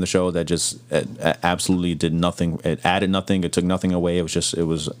happened in the show that just it absolutely did nothing. It added nothing. It took nothing away. It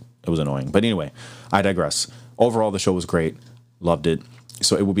was annoying. But anyway, I digress. Overall, the show was great. Loved it.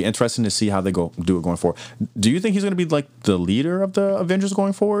 So it will be interesting to see how they do it going forward. Do you think he's going to be like the leader of the Avengers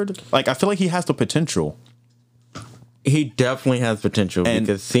going forward? Like, I feel like he has the potential. He definitely has potential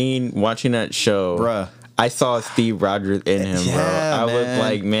because watching that show, bruh. I saw Steve Rogers in him, bro. I was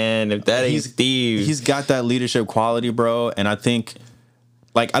like, man, if that ain't Steve. He's got that leadership quality, bro. And I think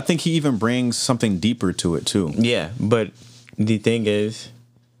he even brings something deeper to it, too. Yeah, but the thing is,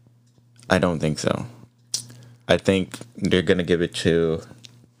 I don't think so. I think they're going to give it to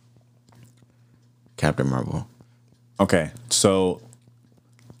Captain Marvel. Okay, so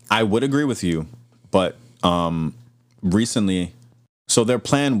I would agree with you, but recently... So their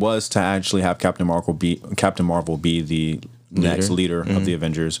plan was to actually have Captain Marvel be the next leader of the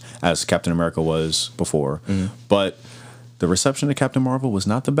Avengers, as Captain America was before. But the reception of Captain Marvel was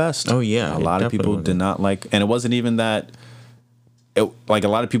not the best. Oh yeah, a lot of people did not like, and it wasn't even that. Like a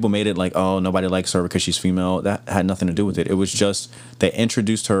lot of people made it like, oh, nobody likes her because she's female. That had nothing to do with it. It was just they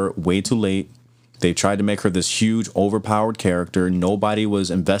introduced her way too late. They tried to make her this huge, overpowered character. Nobody was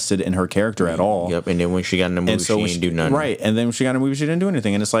invested in her character at all. Yep, and then when she got in the movie, she didn't do nothing. Right, and then when she got in the movie, she didn't do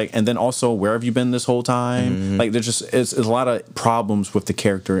anything. And it's like, and then also, where have you been this whole time? Like, there's just it's a lot of problems with the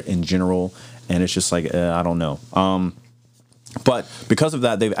character in general, and it's just like, I don't know. But because of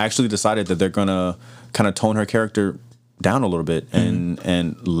that, they've actually decided that they're gonna kind of tone her character down a little bit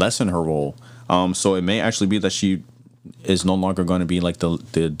and lessen her role. So it may actually be that she is no longer going to be like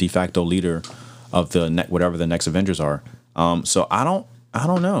the de facto leader of whatever the next Avengers are. So I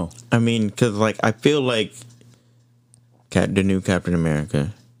don't know. I mean, because like I feel like the new Captain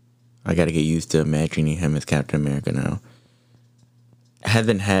America, I got to get used to imagining him as Captain America now,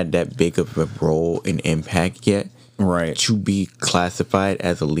 hasn't had that big of a role and impact yet, right? To be classified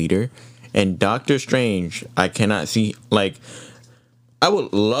as a leader. And Doctor Strange, I cannot see, like, I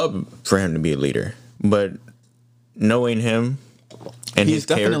would love for him to be a leader, but knowing him. And he's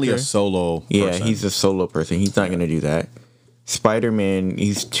definitely a solo person. Yeah, he's a solo person. He's not going to do that. Spider-Man,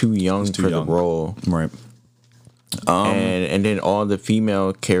 he's too young for the role. Right. And then all the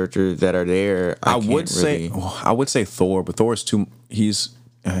female characters that are there, I would say Thor, but Thor is too. He's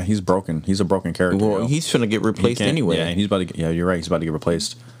broken. He's a broken character. Well, he's gonna get replaced anyway. Yeah, and he's about to get. Yeah, you're right. He's about to get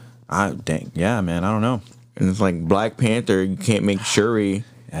replaced. Yeah, man. I don't know. And it's like Black Panther. You can't make Shuri.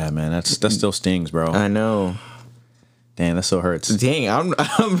 Yeah, man. That still stings, bro. I know. Dang, that still hurts. Dang, I'm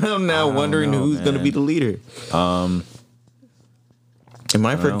now wondering who's going to be the leader. Am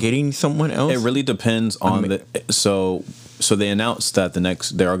I forgetting someone else? It really depends on So they announced that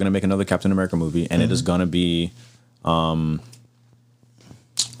they are going to make another Captain America movie, and it is going to be,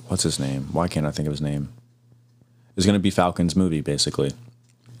 what's his name? Why can't I think of his name? It's going to be Falcon's movie, basically,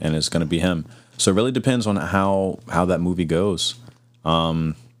 and it's going to be him. So it really depends on how that movie goes.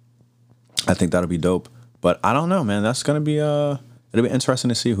 I think that'll be dope. But I don't know, man. That's gonna be it'll be interesting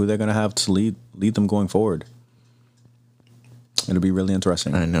to see who they're gonna have to lead them going forward. It'll be really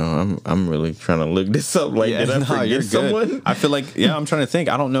interesting. I know. I'm really trying to look this up. Like, did I forget someone? I feel like I'm trying to think.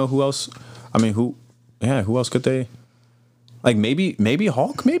 I don't know who else. I mean, who else could they? Like maybe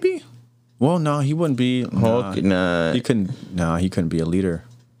Hulk. Maybe. Well, no, he wouldn't be Hulk. Nah, he couldn't be a leader.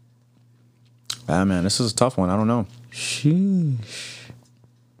 Ah, man, this is a tough one. I don't know. Sheesh.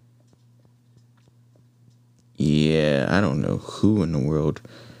 Yeah, I don't know who in the world.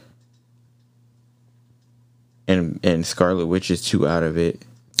 And Scarlet Witch is too out of it.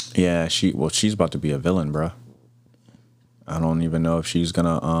 Yeah, she's about to be a villain, bro. I don't even know if she's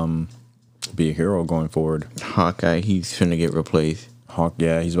gonna be a hero going forward. Hawkeye, he's finna get replaced.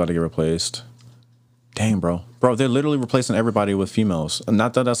 He's about to get replaced. Dang, bro, they're literally replacing everybody with females.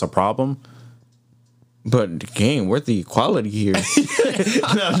 Not that that's a problem. But dang, where's the equality here? No,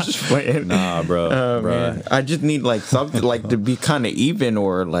 I'm just playing. Nah, bro. Man. I just need like something like to be kind of even,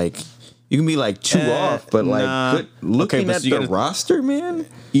 or like you can be like two off, but like looking at the roster, man.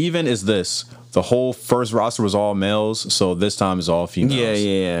 Even is this. The whole first roster was all males, so this time is all females.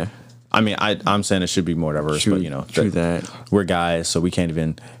 Yeah. I mean, I'm saying it should be more diverse, True, but you know, true that. we're guys, so we can't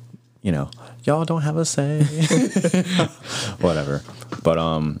even, you know, y'all don't have a say. Whatever. But I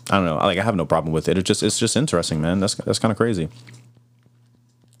don't know. Like, I have no problem with it. It's just interesting, man. That's kind of crazy.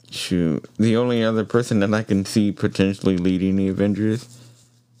 Shoot, the only other person that I can see potentially leading the Avengers,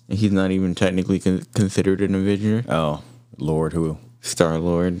 and he's not even technically considered an Avenger. Oh, Lord, who?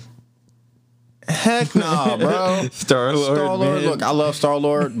 Star-Lord. Heck nah, bro. Star-Lord. Star-Lord. Look, I love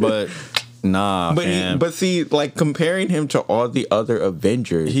Star-Lord, but nah, man. But see, like comparing him to all the other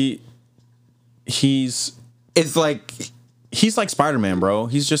Avengers, he's like Spider-Man, bro.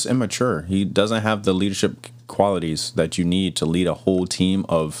 He's just immature. He doesn't have the leadership qualities that you need to lead a whole team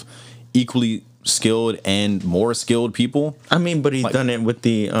of equally skilled and more skilled people. I mean, but he's done it with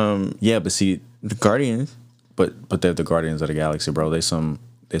the but see, the Guardians. But they're the Guardians of the Galaxy, bro. They some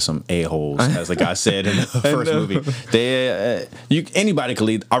a-holes, as the guy said in the first movie. They anybody could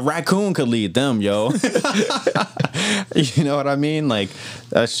lead. A raccoon could lead them, yo. You know what I mean? Like,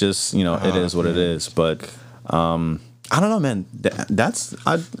 that's just, you know, it is what it is. But I don't know, man.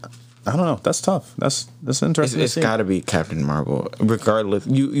 I don't know. That's tough. That's interesting. It's got to be Captain Marvel, regardless.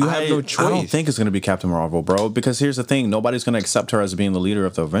 You have no choice. I don't think it's going to be Captain Marvel, bro. Because here's the thing: nobody's going to accept her as being the leader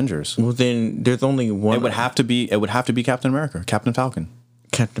of the Avengers. Well, then there's only one. It would have to be Captain America, Captain Falcon.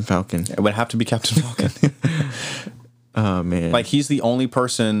 Captain Falcon. It would have to be Captain Falcon. Oh man! Like, he's the only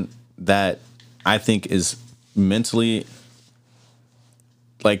person that I think is mentally,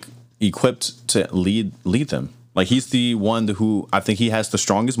 like, equipped to lead them. Like, he's the one who I think he has the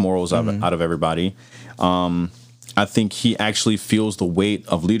strongest morals out of everybody. I think he actually feels the weight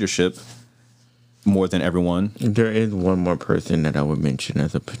of leadership more than everyone. There is one more person that I would mention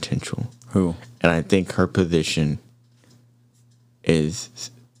as a potential. Who? And I think her position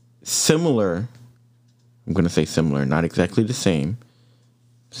is similar. I'm going to say similar, not exactly the same.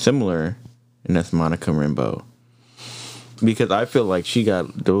 Similar, and that's Monica Rambeau. Because I feel like she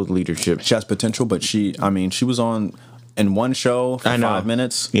got those leadership. She has potential, but she was on in one show for 5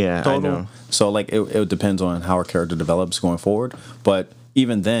 minutes. Yeah, total. I know. So, like, it depends on how her character develops going forward. But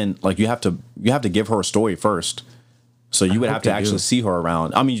even then, like, you have to give her a story first. So you would have to actually see her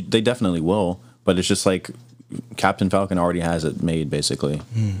around. I mean, they definitely will, but it's just like Captain Falcon already has it made, basically.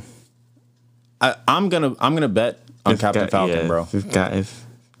 I'm gonna bet on Captain Falcon, bro. It's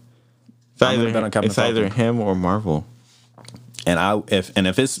either him or Marvel. And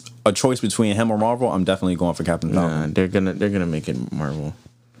if it's a choice between him or Marvel, I'm definitely going for Captain Falcon. Nah, they're gonna make it Marvel.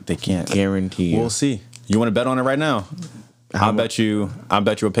 They can't guarantee. We'll see. You want to bet on it right now? I'll bet you a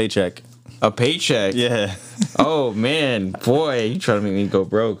paycheck. A paycheck? Yeah. Oh man, boy, you trying to make me go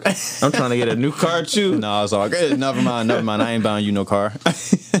broke? I'm trying to get a new car too. No, it's all good. Never mind. I ain't buying you no car.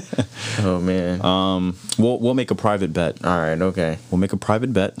 Oh man. We'll make a private bet. All right. Okay. We'll make a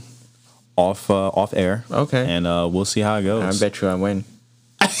private bet off air. Okay. And we'll see how it goes. I bet you I win.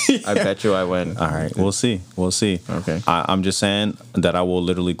 I bet you I win. All right. We'll see. Okay. I'm just saying that I will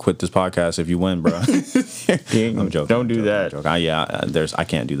literally quit this podcast if you win, bro. I'm joking. Don't do that. I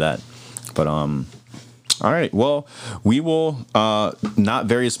can't do that. But all right. Well, we will not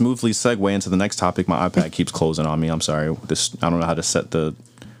very smoothly segue into the next topic. My iPad keeps closing on me. I'm sorry. I don't know how to set the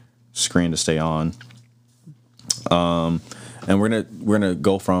screen to stay on. And we're gonna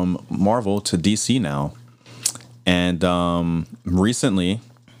go from Marvel to DC now. And recently,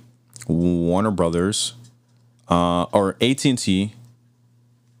 Warner Brothers or AT&T.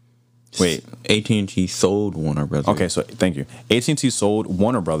 Wait, AT&T sold Warner Brothers. Okay, so thank you. AT&T sold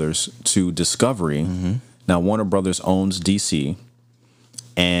Warner Brothers to Discovery. Mm-hmm. Now Warner Brothers owns DC,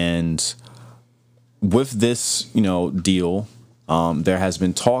 and with this, deal, there has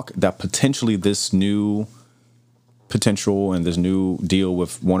been talk that potentially this new deal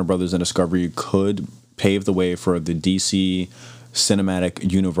with Warner Brothers and Discovery could pave the way for the DC cinematic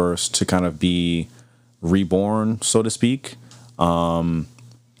universe to kind of be reborn, so to speak.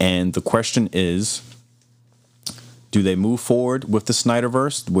 And the question is, do they move forward with the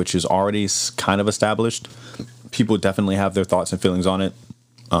Snyderverse, which is already kind of established? People definitely have their thoughts and feelings on it.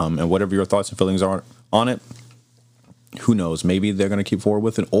 And whatever your thoughts and feelings are on it, who knows? Maybe they're going to keep forward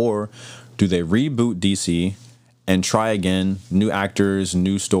with it. Or do they reboot DC and try again? New actors,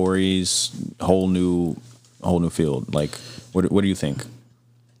 new stories, whole new field. Like, what do you think?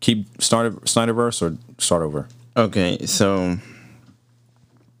 Keep Snyderverse or start over? Okay, so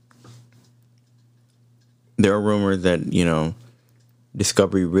there are rumors that,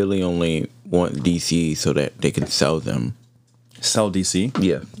 Discovery really only want DC so that they can sell them. Sell DC?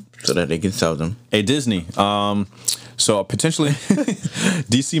 Yeah, so that they can sell them. Hey, Disney. So potentially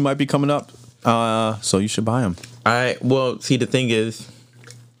DC might be coming up. So you should buy them. See, the thing is,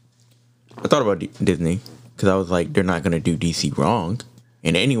 thought about Disney because I was like, they're not gonna do DC wrong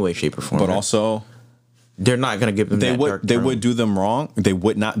in any way, shape, or form. But also, they're not gonna give them. They would do them wrong. They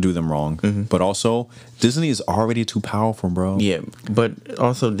would not do them wrong. But also, Disney is already too powerful, bro. Yeah, but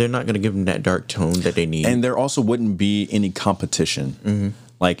also they're not gonna give them that dark tone that they need. And there also wouldn't be any competition.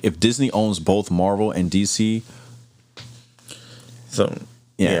 Like if Disney owns both Marvel and DC. So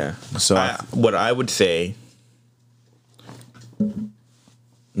yeah. So what I would say,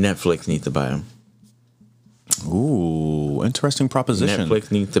 Netflix needs to buy them. Ooh, interesting proposition.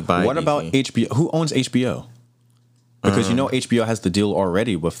 Netflix needs to buy. What about HBO? Who owns HBO? Because HBO has the deal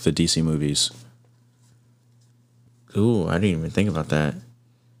already with the DC movies. Ooh, I didn't even think about that.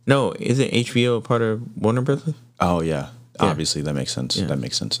 No, isn't HBO a part of Warner Brothers? Oh yeah, obviously that makes sense. Yeah. That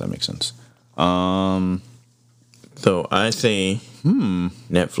makes sense. So I say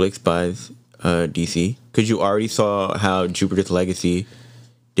Netflix buys DC because you already saw how Jupiter's Legacy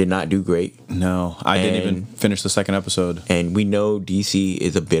did not do great. No, I didn't even finish the second episode. And we know DC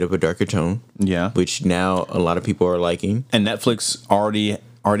is a bit of a darker tone. Yeah. Which now a lot of people are liking. And Netflix already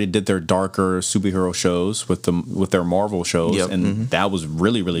did their darker superhero shows with their Marvel shows, and that was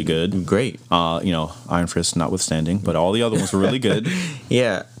really, really good. Great. Iron Fist notwithstanding, but all the other ones were really good.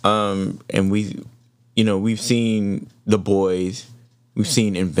 Yeah. And we've seen The Boys, we've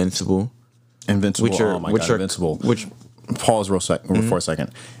seen Invincible. Invincible. Which pause for a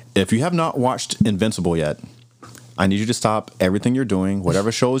second. If you have not watched Invincible yet, I need you to stop everything you're doing,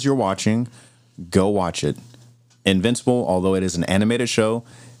 whatever shows you're watching, go watch it. Invincible, although it is an animated show,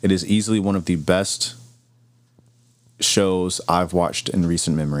 it is easily one of the best shows I've watched in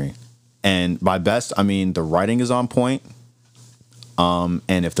recent memory. And by best, I mean the writing is on point. And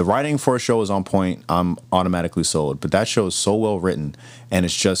if the writing for a show is on point, I'm automatically sold. But that show is so well written, and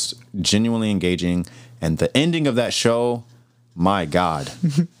it's just genuinely engaging. And the ending of that show, my God,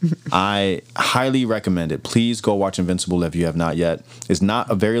 I highly recommend it. Please go watch Invincible if you have not yet. It's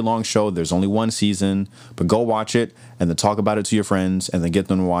not a very long show. There's only one season, but go watch it and then talk about it to your friends and then get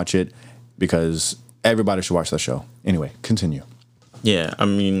them to watch it because everybody should watch that show. Anyway, continue. Yeah, I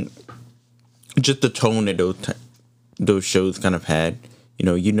mean, just the tone that those shows kind of had.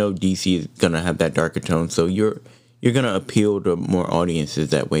 DC is gonna have that darker tone, so you're gonna appeal to more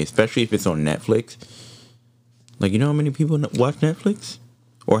audiences that way, especially if it's on Netflix. Like, how many people watch Netflix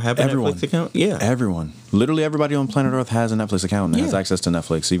or have a Netflix account? Yeah, everyone. Literally everybody on planet Earth has a Netflix account and has access to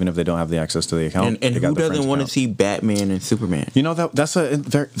Netflix, even if they don't have the access to the account. And who doesn't want to see Batman and Superman? That's a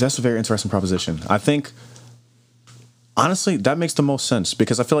very interesting proposition. I think honestly that makes the most sense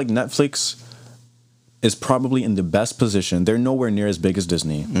because I feel like Netflix is probably in the best position. They're nowhere near as big as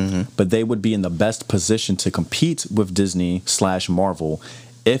Disney, but they would be in the best position to compete with Disney / Marvel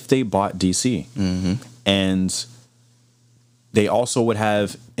if they bought DC. And they also would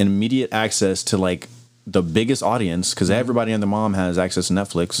have immediate access to like the biggest audience because everybody and their mom has access to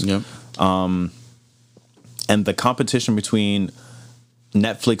Netflix. Yep. And the competition between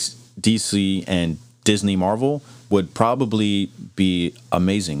Netflix, DC, and Disney Marvel would probably be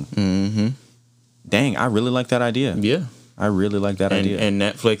amazing. Dang, I really like that idea. Yeah. I really like that idea. And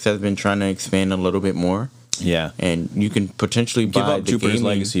Netflix has been trying to expand a little bit more. Yeah. And you can potentially give up Jupiter's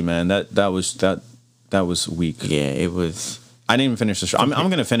Legacy, man. That was weak. Yeah, it was. I didn't even finish the show. I'm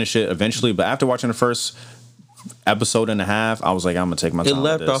going to finish it eventually, but after watching the first episode and a half, I was like, I'm going to take my time. It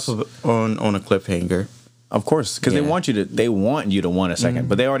left off on a cliffhanger. Of course, because they want you to want a second,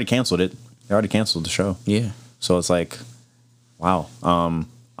 but they already canceled it. They already canceled the show. Yeah. So it's like, wow. I'm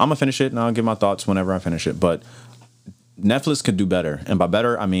going to finish it, and I'll give my thoughts whenever I finish it. But Netflix could do better. And by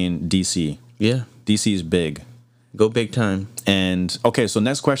better, I mean DC. Yeah. DC is big. Go big time. And, okay, so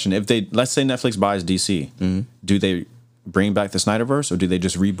next question. Let's say Netflix buys DC. Do they bring back the Snyderverse, or do they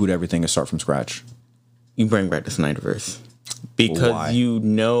just reboot everything and start from scratch? You bring back the Snyderverse. Because you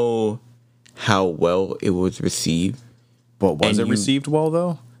know how well it was received. But was it received well,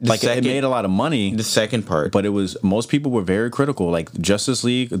 though? It made a lot of money. The second part. But most people were very critical. Like Justice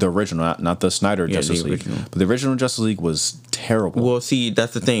League, the original, not the Snyder Justice League. But the original Justice League was terrible. Well, see,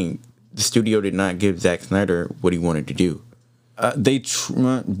 that's the thing. The studio did not give Zack Snyder what he wanted to do.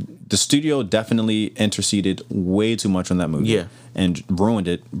 The studio definitely interceded way too much on that movie, and ruined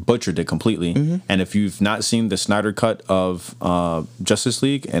it, butchered it completely. And if you've not seen the Snyder cut of Justice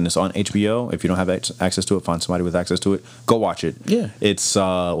League, and it's on HBO, if you don't have access to it, find somebody with access to it, go watch it. Yeah, it's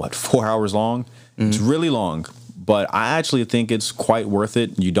 4 hours long. It's really long, but I actually think it's quite worth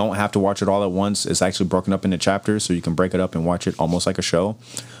it. You don't have to watch it all at once. It's actually broken up into chapters, so you can break it up and watch it almost like a show.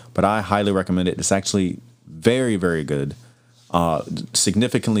 But I highly recommend it. It's actually very, very good.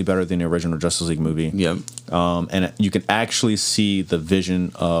 Significantly better than the original Justice League movie. Yep. And you can actually see the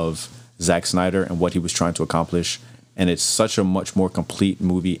vision of Zack Snyder and what he was trying to accomplish. And it's such a much more complete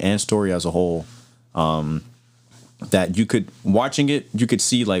movie and story as a whole, that you could, watching it, you could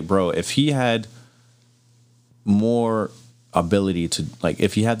see, like, bro, if he had more ability to, like,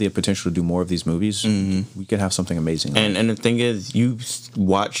 if he had the potential to do more of these movies, we could have something amazing. And the thing is, you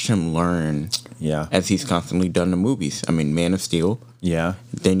watched him learn as he's constantly done the movies. I mean, Man of Steel. Yeah.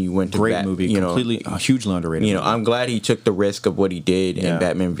 Then you went to great movie, completely hugely underrated. You know, I'm glad he took the risk of what he did in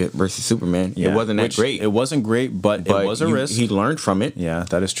Batman versus Superman. It wasn't that great. It wasn't great, but it was a risk. He learned from it. Yeah,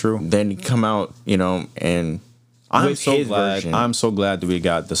 that is true. Then he come out, and I'm so glad. I'm so glad that we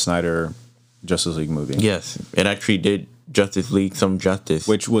got the Snyder Justice League movie. Yes, it actually did Justice League some justice,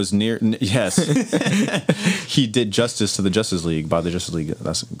 which was yes, he did justice to the Justice League by the Justice League.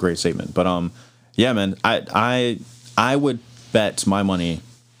 That's a great statement. But yeah, man, I would bet my money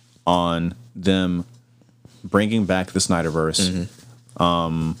on them bringing back the Snyderverse.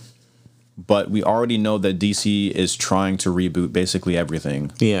 But we already know that DC is trying to reboot basically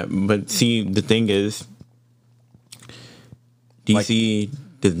everything. Yeah, but see, the thing is, DC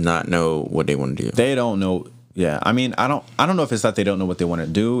does not know what they want to do. They don't know. Yeah, I mean, I don't know if it's that they don't know what they want to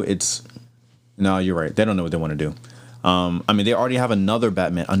do. No, you're right. They don't know what they want to do. I mean, they already have another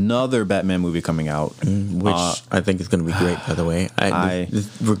Batman movie coming out, which I think is going to be great. By the way,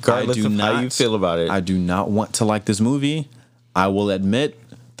 regardless of how you feel about it, I do not want to like this movie. I will admit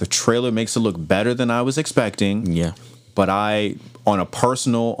the trailer makes it look better than I was expecting. Yeah, but on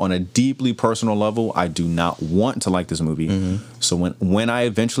a deeply personal level, I do not want to like this movie. So when I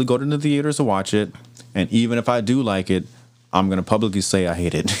eventually go to the theaters to watch it, and even if I do like it, I'm gonna publicly say I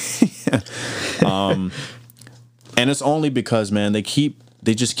hate it. And it's only because, man, they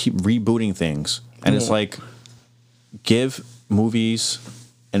just keep rebooting things, and it's like, give movies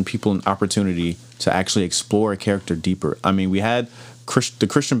and people an opportunity to actually explore a character deeper. I mean, we had the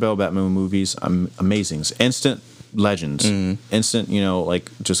Christian Bale Batman movies, amazing, instant legends, instant, like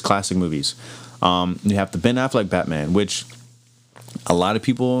just classic movies. You have the Ben Affleck Batman, which a lot of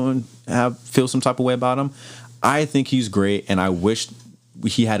people feel some type of way about him. I think he's great, and I wish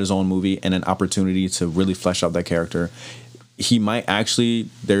he had his own movie and an opportunity to really flesh out that character. He might actually,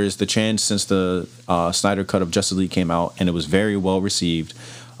 there is the chance, since the Snyder Cut of Justice League came out and it was very well received,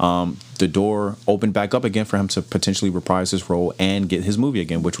 the door opened back up again for him to potentially reprise his role and get his movie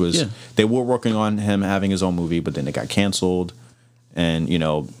again, which was, they were working on him having his own movie, but then it got canceled. And,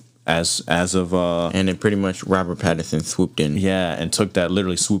 as of and then pretty much Robert Pattinson swooped in, and took that,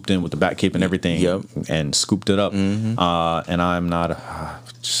 literally swooped in with the bat cape and everything, and scooped it up. And I'm not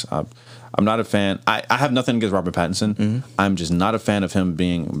a fan. I have nothing against Robert Pattinson. I'm just not a fan of him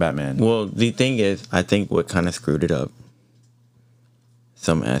being Batman. Well, the thing is, I think what kind of screwed it up,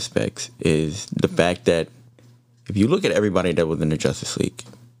 some aspects, is the fact that if you look at everybody that was in the Justice League,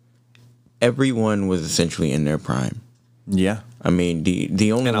 everyone was essentially in their prime. Yeah. I mean,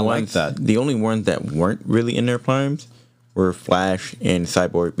 the only ones that weren't really in their primes were Flash and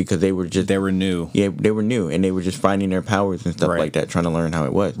Cyborg, because they were new. Yeah, they were new, and they were just finding their powers and stuff like that, trying to learn how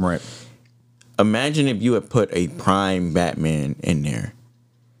it was. Right. Imagine if you had put a prime Batman in there.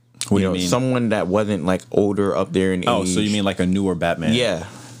 What do you mean? Someone that wasn't like older, up there in age. Oh, so you mean like a newer Batman? Yeah.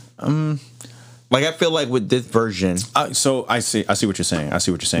 Like, I feel like with this version, so I see what you're saying.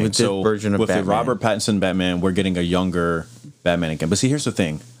 With this version of Batman, the Robert Pattinson Batman, we're getting a younger Batman again. But see, here's the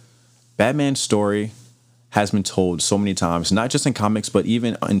thing: Batman's story has been told so many times, not just in comics, but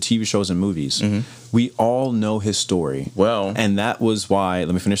even in TV shows and movies. We all know his story. Well, and that was why.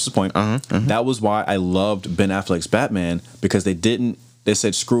 Let me finish this point. That was why I loved Ben Affleck's Batman, because they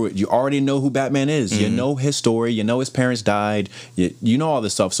said, screw it. You already know who Batman is. You know his story. You know his parents died. You know all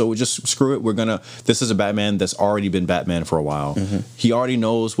this stuff. So just screw it. This is a Batman that's already been Batman for a while. He already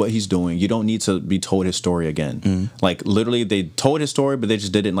knows what he's doing. You don't need to be told his story again. Like, literally, they told his story, but they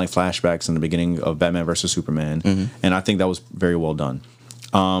just did it in like flashbacks in the beginning of Batman versus Superman. And I think that was very well done.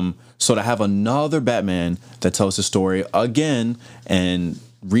 So to have another Batman that tells his story again and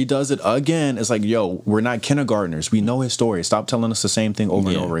redoes it again, it's like, yo, we're not kindergartners. We know his story. Stop telling us the same thing over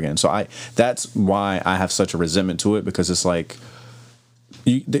and over again. So that's why I have such a resentment to it, because it's like,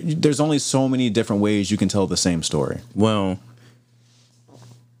 there's only so many different ways you can tell the same story. Well,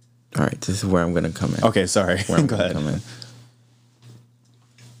 all right, this is where I'm going to come in. Okay, sorry. Go ahead. Come in.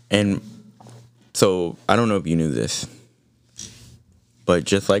 And so, I don't know if you knew this, but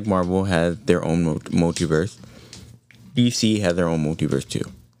just like Marvel has their own multiverse, DC has their own multiverse too.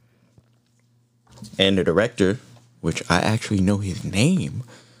 And the director, which I actually know his name.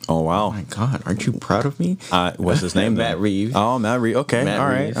 Oh, wow. Oh my God, aren't you proud of me? What's his name? Matt Reeves. Oh, Matt Reeves. Okay,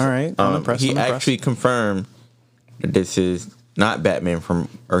 Matt Reeves. All right. I'm impressed. He actually confirmed that this is not Batman from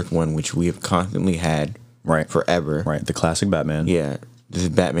Earth 1, which we have constantly had forever. Right, the classic Batman. Yeah, this is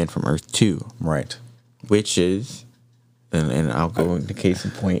Batman from Earth 2. Right. Which is, and I'll go into case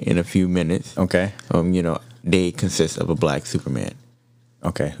in point in a few minutes. Okay. They consist of a black Superman.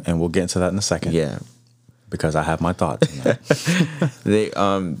 Okay, and we'll get into that in a second. Yeah. Because I have my thoughts on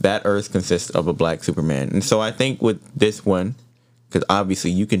that. That Earth consists of a black Superman. And so I think with this one, because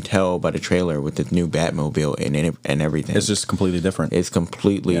obviously you can tell by the trailer with the new Batmobile and everything. It's just completely different. It's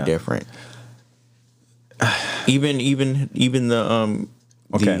completely different. Even the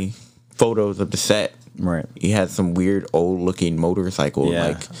photos of the set. Right. He had some weird old looking motorcycle. Yeah.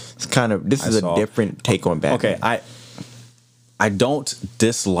 Like it's kind of this is a different take on Batman. Okay, I don't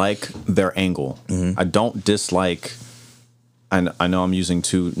dislike their angle. Mm-hmm. I don't dislike. And I know I'm using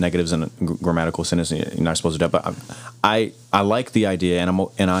two negatives in a grammatical sentence. You're not supposed to do that, but I like the idea,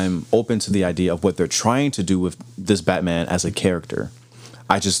 and I'm open to the idea of what they're trying to do with this Batman as a character.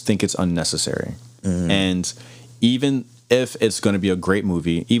 I just think it's unnecessary. Mm-hmm. And even if it's going to be a great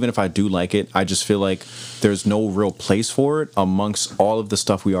movie, even if I do like it, I just feel like there's no real place for it amongst all of the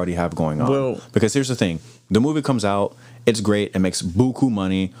stuff we already have going on. Well, because here's the thing: the movie comes out. It's great. It makes buku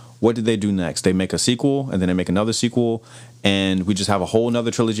money. What did they do next? They make a sequel, and then they make another sequel, and we just have a whole nother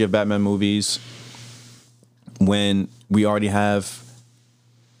trilogy of Batman movies when we already have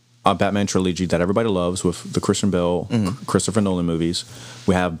a Batman trilogy that everybody loves with the Christian Bale, Christopher Nolan movies.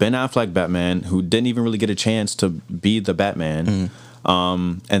 We have Ben Affleck Batman, who didn't even really get a chance to be the Batman.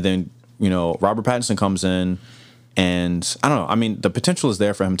 And then, Robert Pattinson comes in, and I don't know. I mean, the potential is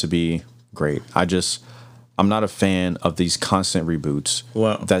there for him to be great. I'm not a fan of these constant reboots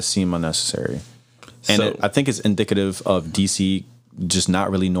that seem unnecessary. And I think it's indicative of DC just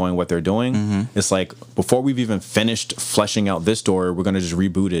not really knowing what they're doing. Mm-hmm. It's like, before we've even finished fleshing out this story, we're going to just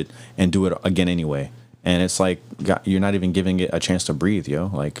reboot it and do it again anyway. And it's like, you're not even giving it a chance to breathe,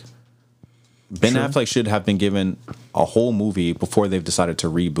 yo. Like, Ben Affleck should have been given a whole movie before they've decided to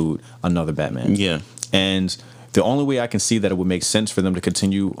reboot another Batman. Yeah. And the only way I can see that it would make sense for them to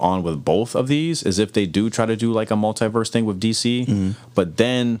continue on with both of these is if they do try to do like a multiverse thing with DC. Mm-hmm. But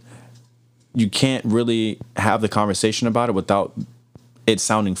then you can't really have the conversation about it without it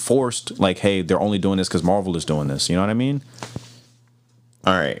sounding forced. Like, hey, they're only doing this because Marvel is doing this. You know what I mean?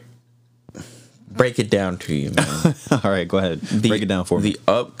 All right. Break it down to you, man. All right, go ahead. Break it down for me. The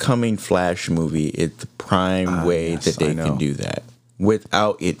upcoming Flash movie is the prime way that they can do that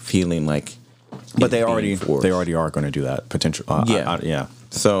without it feeling like. But they already are going to do that potential. Yeah.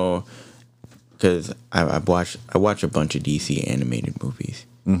 So, because I watch a bunch of DC animated movies.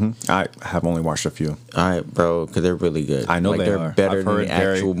 Mm-hmm. I have only watched a few. All right, bro, because they're really good. I know they're are better than the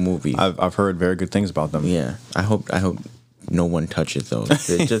actual movies. I've heard very good things about them. Yeah, I hope no one touches those.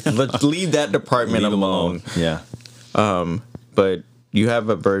 Just let's leave that department alone. Yeah. But you have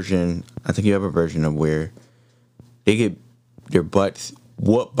a version. I think you have a version of where they get their butts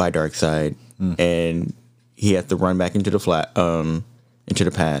whooped by Darkseid, and he has to run back into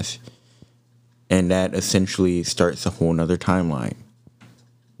the past, and that essentially starts a whole nother timeline,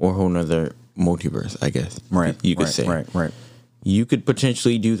 or a whole nother multiverse, I guess. Right. You could say. Right. You could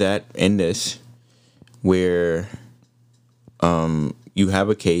potentially do that in this, where you have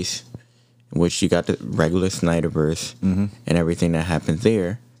a case in which you got the regular Snyderverse and everything that happens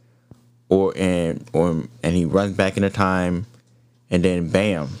there, and he runs back into time, and then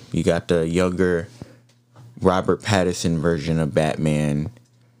bam, you got the younger Robert Pattinson version of Batman,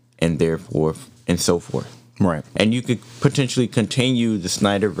 and so forth. Right. And you could potentially continue the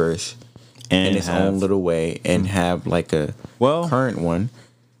Snyderverse in its own little way and have like a current one.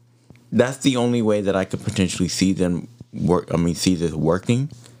 That's the only way that I could potentially see them work. I mean, see this working.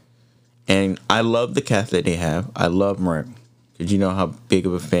 And I love the cast that they have. I love because you know how big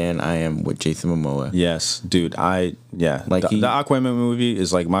of a fan I am with Jason Momoa. Yes, dude. Like the Aquaman movie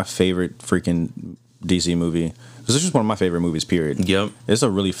is like my favorite freaking DC movie. This is just one of my favorite movies. Period. Yep. It's a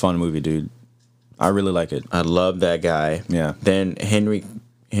really fun movie, dude. I really like it. I love that guy. Yeah. Then Henry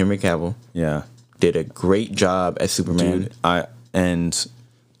Cavill. Yeah. Did a great job as Superman. Dude,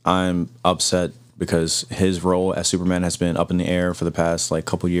 I'm upset because his role as Superman has been up in the air for the past like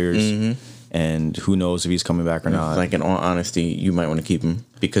couple years, and who knows if he's coming back or not. Like, in all honesty, you might want to keep him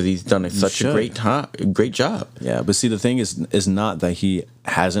because he's done such a great job. Yeah, but see, the thing is not that he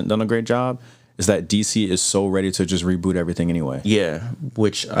hasn't done a great job. Is that DC is so ready to just reboot everything anyway. Yeah,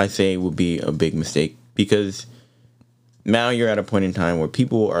 which I say would be a big mistake because now you're at a point in time where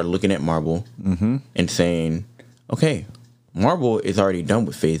people are looking at Marvel and saying, okay, Marvel is already done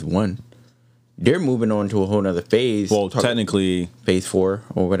with phase 1. they're moving on to a whole nother phase. Well, technically, phase 4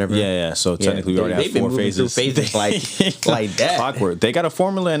 or whatever. Yeah. So technically, we already have 4 phases. Phases like that. Clockwork. They got a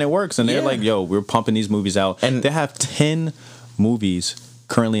formula and it works. And they're like, yo, we're pumping these movies out. And they have 10 movies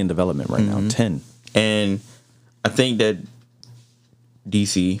currently in development right now. 10. And I think that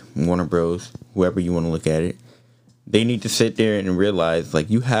DC, Warner Bros., whoever you want to look at it, they need to sit there and realize, like,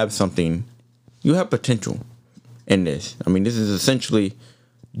 you have something, you have potential in this. I mean, this is essentially,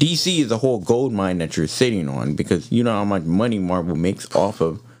 DC is a whole gold mine that you're sitting on, because you know how much money Marvel makes off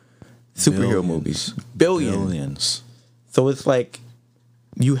of superhero movies. Billions. So it's like,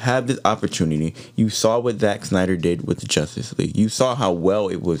 you have this opportunity. You saw what Zack Snyder did with the Justice League. You saw how well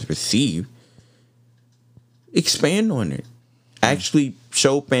it was received. Expand on it. Actually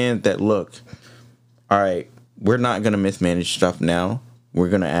show fans that, look, all right, we're not going to mismanage stuff now. We're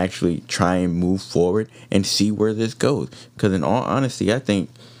going to actually try and move forward and see where this goes. Because in all honesty, I think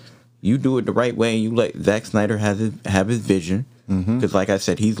you do it the right way and you let Zack Snyder have his vision. Because like I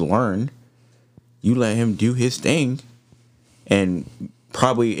said, he's learned. You let him do his thing and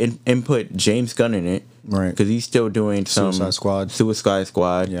probably input James Gunn in it. Right. Because he's still doing some Suicide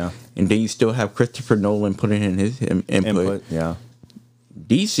Squad. Yeah. And then you still have Christopher Nolan putting in his input. Yeah.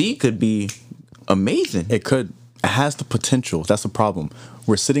 DC could be amazing. It could. It has the potential. That's the problem.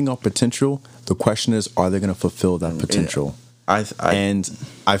 We're sitting on potential. The question is, are they going to fulfill that potential? And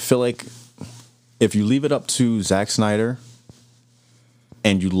I feel like if you leave it up to Zack Snyder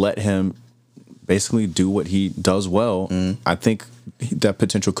and you let him basically do what he does well, I think that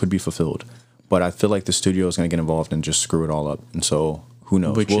potential could be fulfilled. But I feel like the studio is going to get involved and just screw it all up. And so, who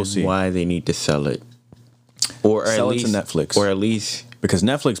knows? We'll see. Why they need to sell it. Or sell at least, it to Netflix. Or at least... Because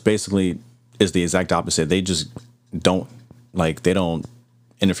Netflix basically is the exact opposite. They just don't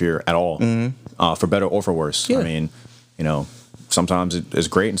interfere at all, for better or for worse. Yeah. I mean, sometimes it's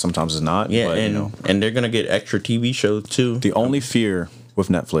great and sometimes it's not. Yeah, but, and they're going to get extra TV shows too. The only fear with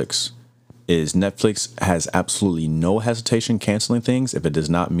Netflix is Netflix has absolutely no hesitation canceling things if it does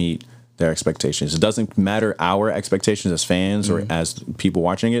not meet their expectations. It doesn't matter our expectations as fans or as people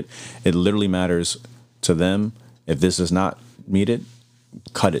watching it. It literally matters to them. If this does not meet it,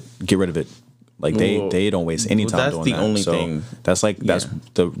 cut it, get rid of it. Like they don't waste any time doing that. That's the only thing.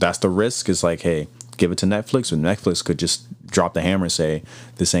 That's the risk. Is like, hey, give it to Netflix, and Netflix could just drop the hammer and say,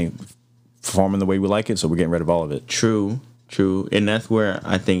 this ain't performing the way we like it, so we're getting rid of all of it. True, and that's where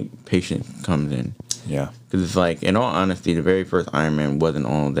I think patience comes in. Yeah, because it's like, in all honesty, the very first Iron Man wasn't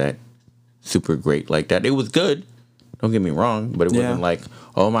all that super great like that. It was good. Don't get me wrong, but it wasn't like,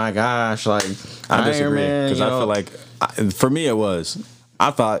 oh my gosh, like Iron Man. Because I feel like, for me, it was. I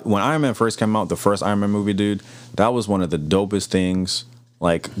thought when Iron Man first came out, the first Iron Man movie, dude, that was one of the dopest things.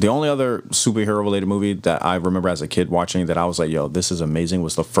 Like, the only other superhero-related movie that I remember as a kid watching that I was like, yo, this is amazing,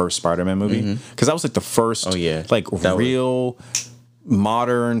 was the first Spider-Man movie. Because that was like the first, real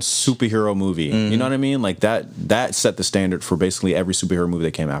modern superhero movie. You know what I mean? Like, that set the standard for basically every superhero movie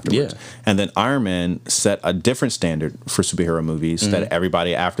that came afterwards. Yeah. And then Iron Man set a different standard for superhero movies that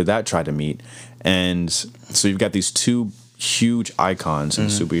everybody after that tried to meet. And so you've got these two huge icons in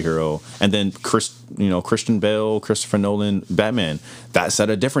superhero, and then Christian Bale, Christopher Nolan, Batman, that set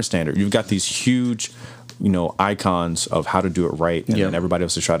a different standard. You've got these huge, icons of how to do it right, and then everybody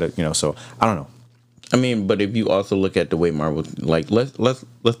else to try to, so I don't know. I mean, but if you also look at the way Marvel, like, let's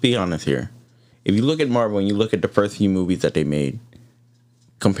be honest here. If you look at Marvel and you look at the first few movies that they made,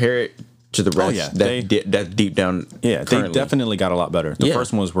 compare it to the rest, that's deep down. Yeah, currently. They definitely got a lot better. The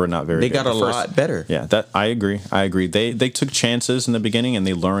first ones were not very good. They got a lot better. Yeah, I agree. They took chances in the beginning and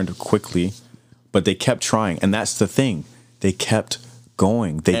they learned quickly, but they kept trying. And that's the thing. They kept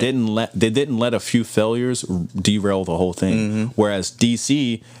going. They didn't let a few failures derail the whole thing. Whereas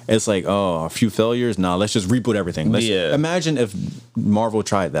DC, it's like, oh, a few failures? Nah, let's just reboot everything. Imagine if Marvel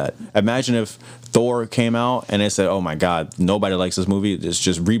tried that. Imagine if Thor came out and they said, oh my God, nobody likes this movie. It's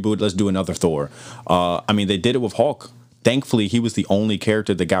just reboot. Let's do another Thor. I mean, they did it with Hulk. Thankfully, he was the only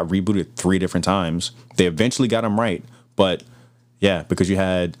character that got rebooted 3 different times. They eventually got him right. But yeah, because you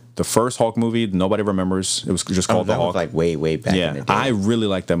had the first Hulk movie, nobody remembers. It was just called The Hulk. Was like way back in the day. I really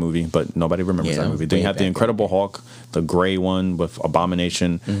like that movie, but nobody remembers that movie. Then you have the Incredible Hulk, the gray one with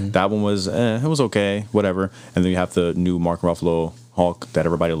Abomination. That one was, it was okay, whatever. And then you have the new Mark Ruffalo Hulk that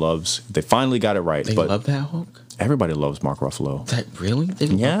everybody loves. They finally got it right. They love that Hulk? Everybody loves Mark Ruffalo. Is that really? They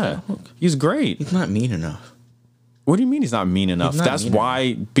love that Hulk? He's great. He's not mean enough. What do you mean he's not mean enough? That's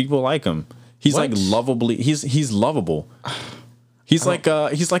why people like him. He's like lovably. He's lovable. He's like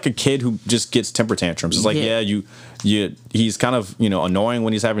a kid who just gets temper tantrums. It's like he's kind of annoying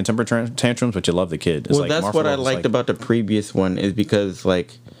when he's having temper tantrums, but you love the kid. It's well, that's what I liked about the previous one is because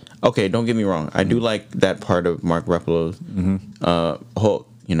like okay, don't get me wrong. I do like that part of Mark Ruffalo's Hulk,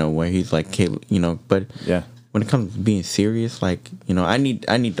 where he's like, but Yeah. when it comes to being serious, like, I need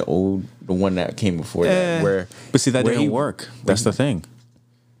the one that came before that. But see, that where didn't he- work. That's the thing.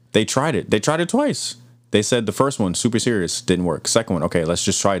 They tried it. They tried it twice. They said the first one, super serious, didn't work. Second one, okay, let's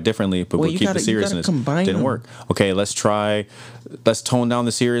just try it differently, but we'll keep the seriousness. Combine didn't them. work. Okay, let's tone down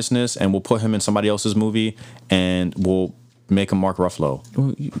the seriousness, and we'll put him in somebody else's movie, and we'll make him Mark Ruffalo.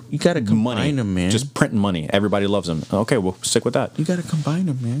 Well, you got to combine Money, them, man. just printing money. Everybody loves him. Okay, we'll stick with that. You got to combine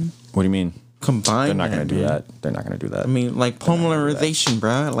them, man. What do you mean? Combine. They're not going to do man. that. They're not going to do that. I mean, like polymerization,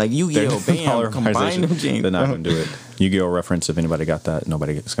 bro. Like Yu-Gi-Oh, bam, combine them, James. They're not going to do it. Yu-Gi-Oh reference. If anybody got that,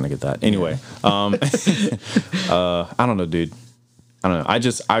 nobody is going to get that. Anyway, I don't know, dude. I don't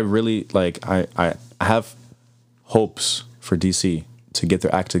know. I really I have hopes for DC to get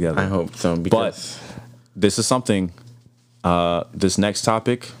their act together. I hope so. Because But this is something. This next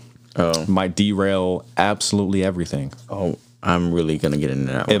topic might derail absolutely everything. I'm really gonna get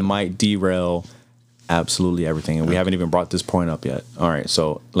into that. It might derail absolutely everything, and we haven't even brought this point up yet. All right,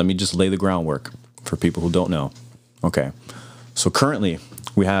 so let me just lay the groundwork for people who don't know. Okay, so currently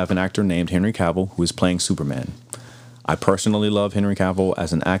we have an actor named Henry Cavill who is playing Superman. I personally love Henry Cavill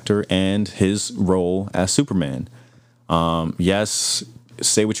as an actor and his role as Superman. Yes,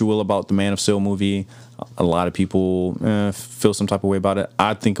 say what you will about the Man of Steel movie. A lot of people feel some type of way about it.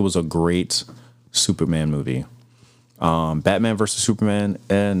 I think it was a great Superman movie. Batman versus Superman,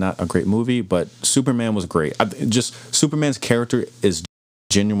 not a great movie, but Superman was great. Just Superman's character is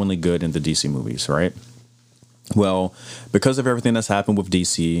genuinely good in the DC movies, right? Well, because of everything that's happened with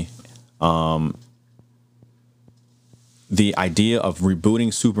DC, the idea of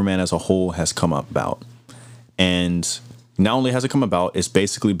rebooting Superman as a whole has come about. And not only has it come about, it's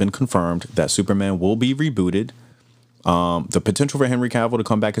basically been confirmed that Superman will be rebooted. The potential for Henry Cavill to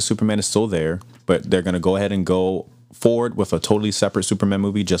come back as Superman is still there, but they're going to go ahead and go forward with a totally separate Superman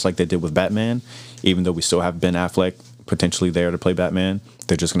movie, just like they did with Batman. Even though we still have Ben Affleck potentially there to play Batman,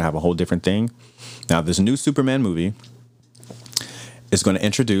 they're just going to have a whole different thing. Now, this new Superman movie is going to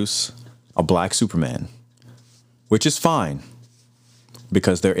introduce a black Superman, which is fine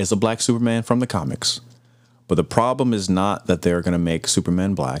because there is a black Superman from the comics. But the problem is not that they're going to make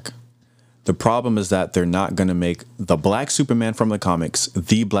Superman black. The problem is that they're not going to make the black Superman from the comics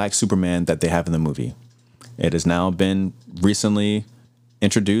the black Superman that they have in the movie. It has now been recently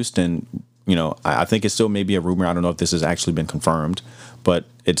introduced, and I think it's still maybe a rumor. I don't know if this has actually been confirmed, but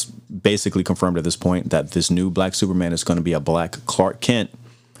it's basically confirmed at this point that this new black Superman is going to be a black Clark Kent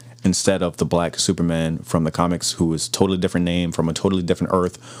instead of the black Superman from the comics, who is totally different name, from a totally different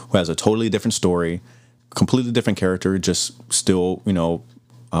Earth, who has a totally different story, completely different character, just still,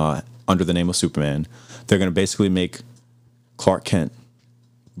 under the name of Superman. They're going to basically make Clark Kent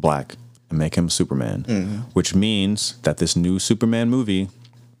black and make him Superman, which means that this new Superman movie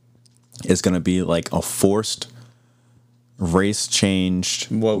is going to be like a forced race changed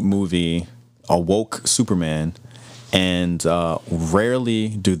movie, a woke Superman. And rarely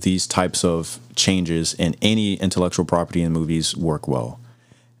do these types of changes in any intellectual property in movies work well.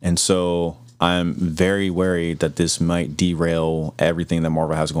 And so I'm very worried that this might derail everything that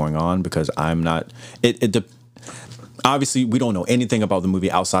Marvel has going on, because I'm not. Obviously, we don't know anything about the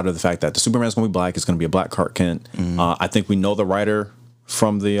movie outside of the fact that the Superman's going to be black. It's going to be a black Clark Kent. I think we know the writer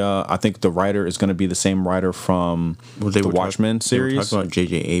from the. I think the writer is going to be the same writer from the Watchmen series. They were talking about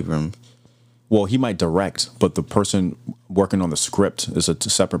J.J. Abrams. Well, he might direct, but the person working on the script is a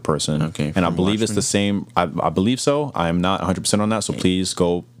separate person. Okay, and I believe it's the same. I believe so. I am not 100% on that, so please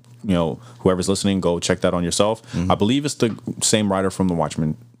go. Whoever's listening, go check that on yourself. I believe it's the same writer from the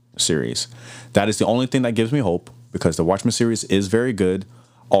Watchmen series. That is the only thing that gives me hope, because the Watchmen series is very good,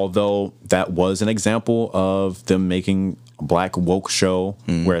 although that was an example of them making a black woke show,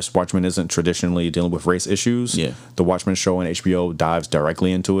 whereas Watchmen isn't traditionally dealing with race issues. Yeah. The Watchmen show on HBO dives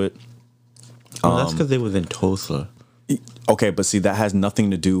directly into it. That's because they was in Tulsa. Okay, but see, that has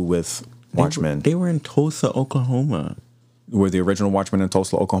nothing to do with Watchmen. They were in Tulsa, Oklahoma. Were the original Watchmen in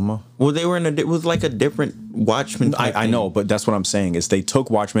Tulsa, Oklahoma? Well, they were it was like a different Watchmen. I know, but that's what I'm saying, is they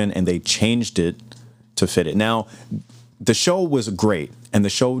took Watchmen and they changed it to fit it. Now, the show was great, and the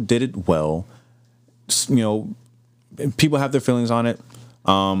show did it well. People have their feelings on it.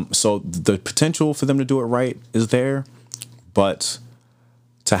 So the potential for them to do it right is there, but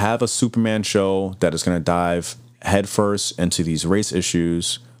to have a Superman show that is going to dive headfirst into these race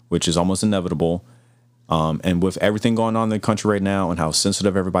issues, which is almost inevitable, and with everything going on in the country right now and how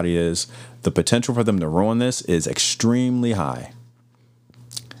sensitive everybody is, the potential for them to ruin this is extremely high.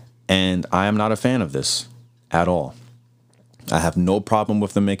 And I am not a fan of this at all. I have no problem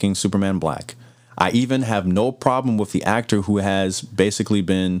with them making Superman black. I even have no problem with the actor who has basically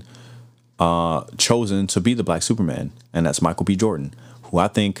been chosen to be the Black Superman, and that's Michael B. Jordan, who I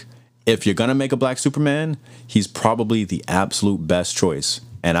think, if you're gonna make a Black Superman, he's probably the absolute best choice.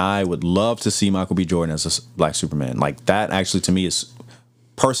 And I would love to see Michael B. Jordan as a Black Superman. Like, that actually to me is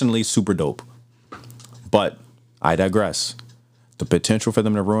personally super dope. But I digress. The potential for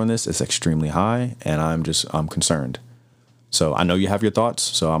them to ruin this is extremely high, and I'm concerned. So I know you have your thoughts,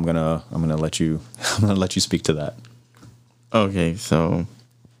 so I'm gonna let you speak to that. Okay, so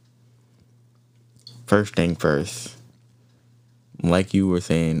first thing first, like you were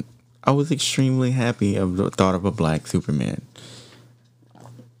saying, I was extremely happy of the thought of a Black Superman.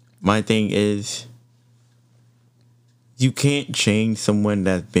 My thing is, you can't change someone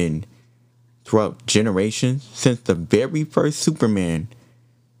that's been throughout generations since the very first Superman,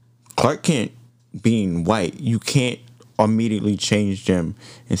 Clark Kent being white. You can't immediately change them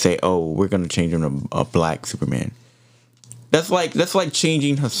and say, "Oh, we're gonna change him to a Black Superman." That's like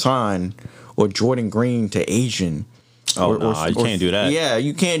changing Hassan or Jordan Green to Asian. Oh, no, you can't do that. Yeah,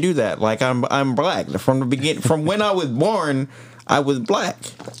 you can't do that. Like, I'm black from the beginning. From when I was born, I was black.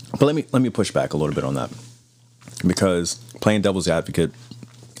 But let me push back a little bit on that, because playing devil's advocate,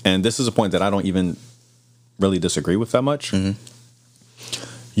 and this is a point that I don't even really disagree with that much. Mm-hmm.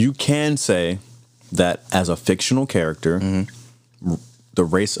 You can say that as a fictional character, the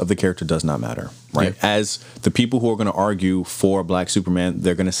race of the character does not matter, right? Yeah. As the people who are going to argue for Black Superman,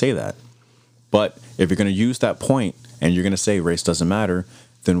 they're going to say that. But if you're going to use that point and you're going to say race doesn't matter,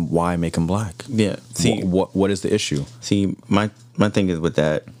 then why make him black? Yeah. See, what is the issue? See, my thing is with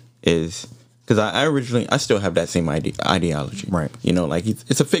that is, because I still have that same ideology, right? You know, like,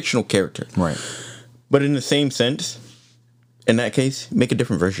 it's a fictional character, right? But in the same sense, in that case, make a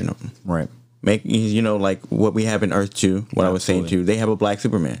different version of him, right? Make, you know, like what we have in Earth 2, what I was saying too, they have a Black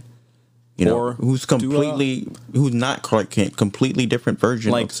Superman. You know, or who's not Clark Kent, completely different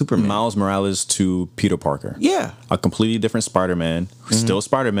version of Superman. Miles Morales to Peter Parker. Yeah. A completely different Spider-Man, still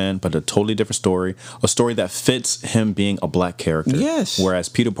Spider-Man, but a totally different story. A story that fits him being a black character. Yes. Whereas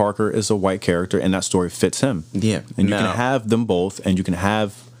Peter Parker is a white character, and that story fits him. Yeah. And you can have them both, and you can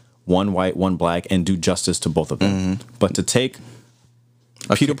have one white, one black, and do justice to both of them. But to take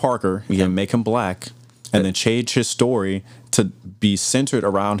Peter Parker and make him black, and then change his story to be centered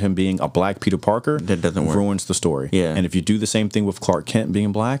around him being a black Peter Parker, that doesn't work. Ruins the story. Yeah. And if you do the same thing with Clark Kent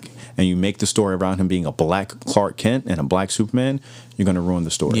being black, and you make the story around him being a black Clark Kent and a black Superman, you're going to ruin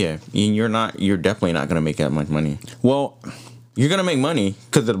the story. Yeah, and you're definitely not going to make that much money. Well, you're going to make money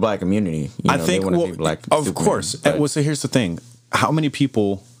because of the black community. I think, of course. Well, so here's the thing: how many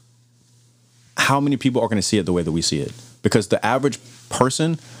people are going to see it the way that we see it? Because the average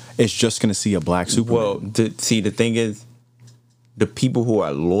person is just going to see a black Superman. Well, the thing is, the people who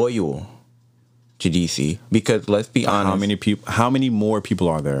are loyal to DC, because let's be honest, how many more people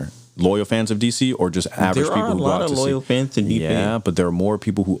are there? Loyal fans of DC, or just average people who go out to see? There are a lot of loyal fans to DC. Yeah, but there are more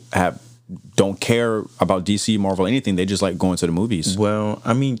people who don't care about DC, Marvel, anything. They just like going to the movies. Well,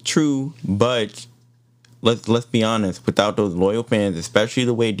 I mean, true, but let's be honest. Without those loyal fans, especially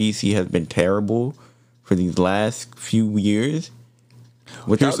the way DC has been terrible for these last few years,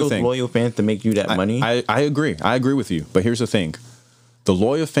 without those loyal fans to make you that money. I agree. I agree with you. But here's the thing. The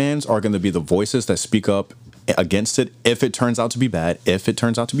loyal fans are going to be the voices that speak up against it if it turns out to be bad.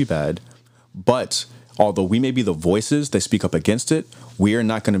 But although we may be the voices that speak up against it, we are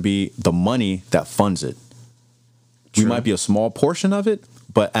not going to be the money that funds it. True. We might be a small portion of it,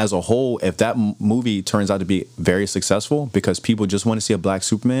 but as a whole, if that movie turns out to be very successful because people just want to see a black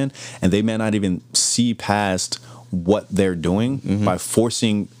Superman and they may not even see past what they're doing by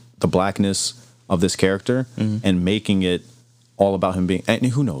forcing the blackness of this character and making it all about him being, and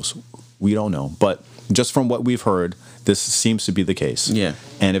who knows, we don't know, but just from what we've heard, this seems to be the case. Yeah.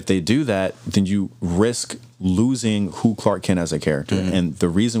 And if they do that, then you risk losing who Clark Kent as a character. And the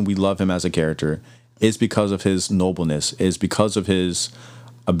reason we love him as a character is because of his nobleness, is because of his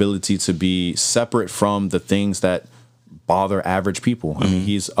ability to be separate from the things that bother average people. I mean,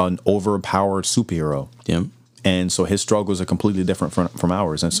 he's an overpowered superhero. Yeah. And so his struggles are completely different from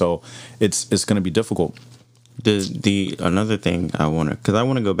ours. And so it's going to be difficult. The another thing I want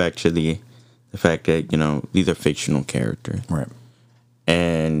to go back to the fact that, you know, these are fictional characters. Right.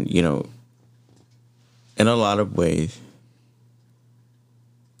 And, you know, in a lot of ways,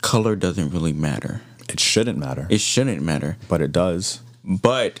 color doesn't really matter. It shouldn't matter. It shouldn't matter. But it does.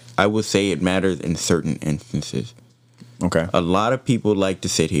 But I would say it matters in certain instances. Okay. A lot of people like to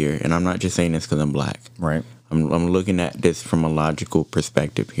sit here, and I'm not just saying this because I'm black. Right. I'm looking at this from a logical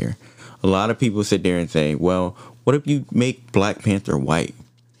perspective here. a lot of people sit there and say, well, what if you make Black Panther white?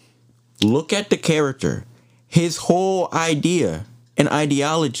 Look at the character. His whole idea and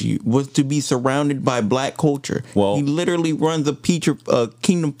ideology was to be surrounded by black culture. Well, he literally runs a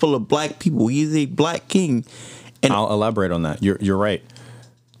kingdom full of black people. He is a black king. And I'll elaborate on that. You're right.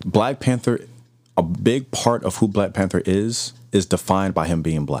 Black Panther, a big part of who Black Panther is defined by him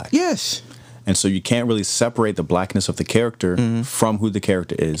being black. yes. And so you can't really separate the blackness of the character from who the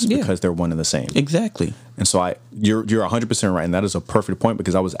character is because they're one and the same. Exactly. And so you're 100% right, and that is a perfect point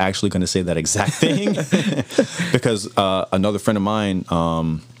because I was actually going to say that exact thing because another friend of mine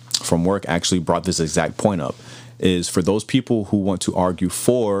from work actually brought this exact point up. Is for those people who want to argue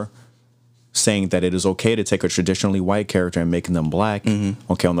for saying that it is okay to take a traditionally white character and making them black.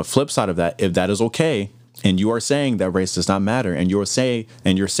 Okay, on the flip side of that, if that is okay, and you are saying that race does not matter, and you're saying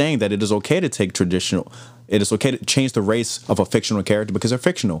that it is okay to take it is okay to change the race of a fictional character because they're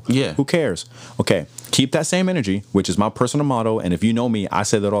fictional. Yeah. Who cares? Okay, keep that same energy, which is my personal motto, and if you know me, I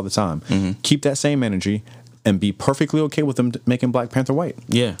say that all the time. Keep that same energy and be perfectly okay with them making Black Panther white.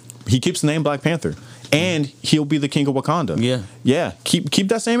 Yeah. He keeps the name Black Panther, and he'll be the king of Wakanda. Yeah. Yeah. Keep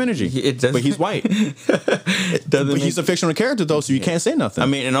that same energy. But he's white. But he's a fictional character though, so you can't say nothing. I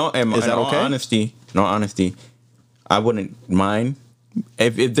mean, in all honesty, I wouldn't mind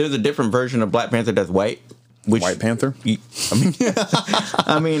if there's a different version of Black Panther that's white. White Panther?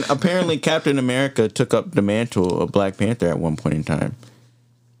 I mean, apparently Captain America took up the mantle of Black Panther at one point in time.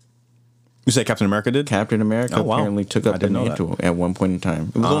 You say Captain America did? Captain America apparently took up the mantle at one point in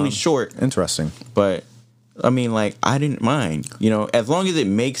time. It was only short. Interesting. But, I mean, like, I didn't mind. You know, as long as it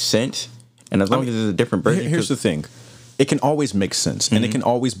makes sense and as long as it's a different version. Here's the thing. It can always make sense and it can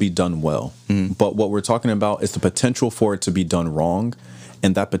always be done well. But what we're talking about is the potential for it to be done wrong.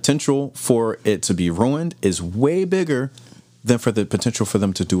 And that potential for it to be ruined is way bigger than for the potential for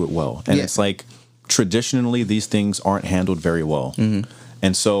them to do it well. And it's like, traditionally, these things aren't handled very well.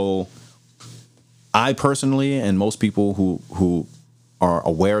 And so I personally, and most people who are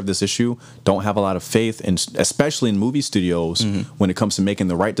aware of this issue, don't have a lot of faith, in, especially in movie studios, when it comes to making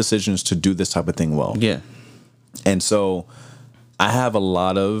the right decisions to do this type of thing well. Yeah. And so I have a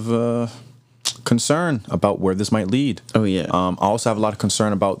lot of concern about where this might lead. Oh, yeah. I also have a lot of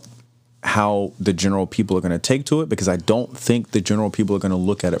concern about how the general people are going to take to it, because I don't think the general people are going to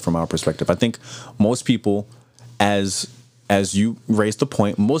look at it from our perspective. I think most people, as you raised the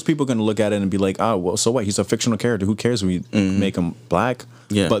point, most people are going to look at it and be like, oh, well, so what? He's a fictional character. Who cares if we make him black?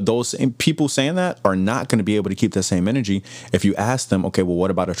 Yeah. But those same people saying that are not going to be able to keep that same energy if you ask them, okay, well,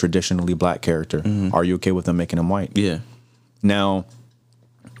 what about a traditionally black character? Are you okay with them making him white? Yeah. Now,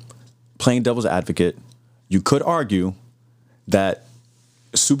 playing devil's advocate, you could argue that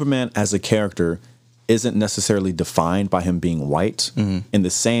Superman as a character isn't necessarily defined by him being white in the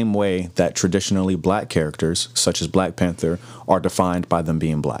same way that traditionally black characters, such as Black Panther, are defined by them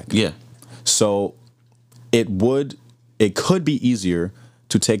being black. Yeah. So it could be easier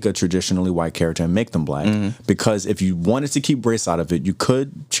to take a traditionally white character and make them black, because if you wanted to keep race out of it, you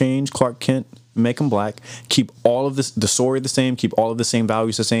could change Clark Kent, make him black, keep all of this, the story the same, keep all of the same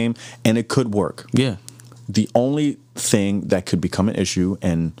values the same, and it could work. Yeah. The only thing that could become an issue,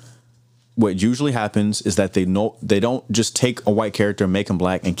 and what usually happens, is that they don't just take a white character and make him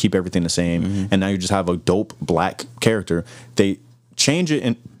black and keep everything the same, and now you just have a dope black character. They change it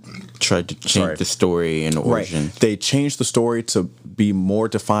and try to change the story and the origin. Right. They change the story to be more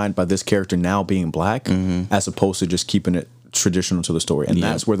defined by this character now being black, as opposed to just keeping it traditional to the story. And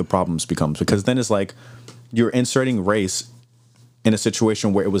that's where the problems becomes, because then it's like you're inserting race in a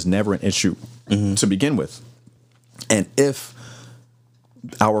situation where it was never an issue to begin with. And if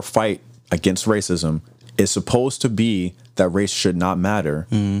our fight against racism is supposed to be that race should not matter,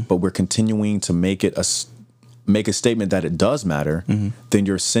 but we're continuing to make a statement that it does matter, then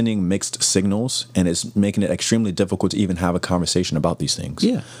you're sending mixed signals, and it's making it extremely difficult to even have a conversation about these things.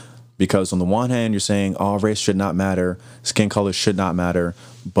 Yeah. Because on the one hand, you're saying, oh, race should not matter, skin color should not matter,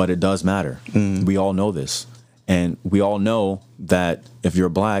 but it does matter. We all know this. And we all know that if you're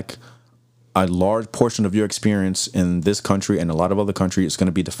black, a large portion of your experience in this country and a lot of other countries is going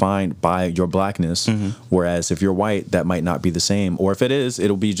to be defined by your blackness. Whereas if you're white, that might not be the same. Or if it is,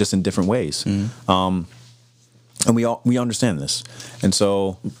 it'll be just in different ways. And we understand this. And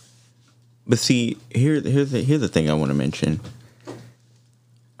so, but see, here's the thing I want to mention.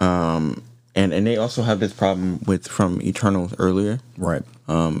 And they also have this problem from Eternals earlier. Right.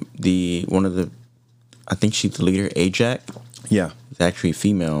 I think she's the leader, Ajak. Yeah. Is actually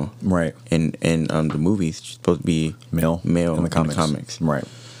female. Right. In the movies, she's supposed to be male in the comics. Right.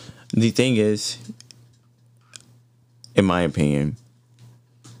 The thing is, in my opinion,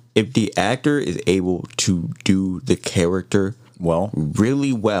 if the actor is able to do the character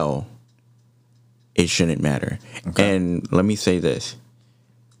really well, it shouldn't matter. Okay. And let me say this.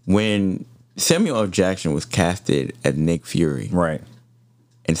 When Samuel L. Jackson was casted as Nick Fury. Right.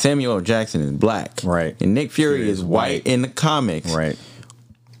 And Samuel L. Jackson is black. Right. And Nick Fury is white in the comics. Right.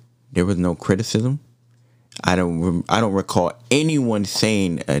 There was no criticism. I don't recall anyone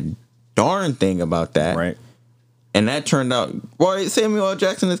saying a darn thing about that. Right. And that turned out, boy, Samuel L.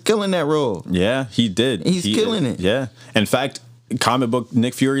 Jackson is killing that role. Yeah, he did. He's killing it. Yeah. In fact, comic book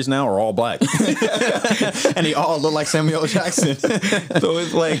Nick Furies now are all black. And they all look like Samuel L. Jackson. So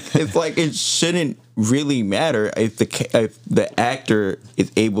it's like it shouldn't really matter if the actor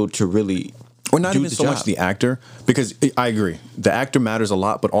is able to really or not even so much the actor, because I agree. The actor matters a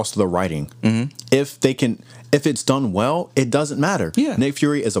lot, but also the writing. Mm-hmm. If it's done well, it doesn't matter. Yeah. Nick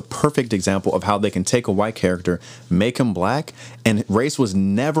Fury is a perfect example of how they can take a white character, make him black, and race was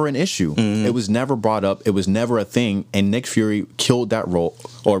never an issue. Mm-hmm. It was never brought up. It was never a thing. And Nick Fury killed that role,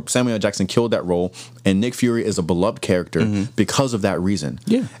 or Samuel L. Jackson killed that role. And Nick Fury is a beloved character because of that reason.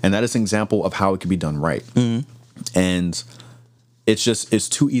 Yeah. And that is an example of how it can be done right. Mm-hmm. And it's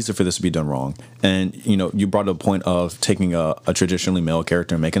too easy for this to be done wrong. And, you brought up a point of taking a traditionally male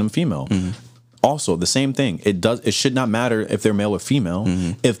character and making them female. Mm-hmm. Also, the same thing. It should not matter if they're male or female.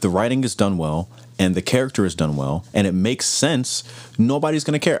 Mm-hmm. If the writing is done well and the character is done well and it makes sense, nobody's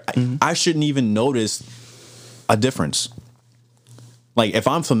going to care. Mm-hmm. I shouldn't even notice a difference. Like, if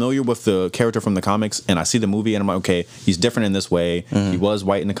I'm familiar with the character from the comics and I see the movie and I'm like, okay, he's different in this way. Mm-hmm. He was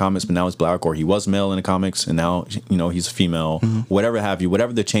white in the comics, but now he's black, or he was male in the comics and now, he's female, whatever have you,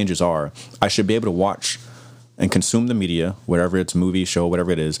 whatever the changes are, I should be able to watch and consume the media, whatever it's movie, show,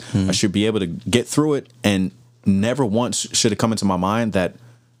 whatever it is. I should be able to get through it, and never once should it come into my mind that,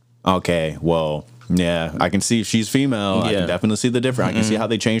 okay, well, yeah, I can see if she's female. Yeah. I can definitely see the difference. I can see how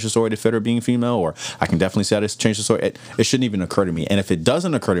they changed the story to fit her being female, or I can definitely see how they changed the story. It shouldn't even occur to me. And if it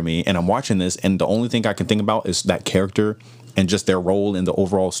doesn't occur to me and I'm watching this and the only thing I can think about is that character and just their role in the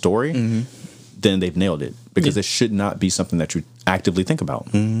overall story, then they've nailed it, because it should not be something that you actively think about.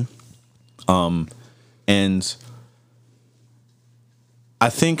 And I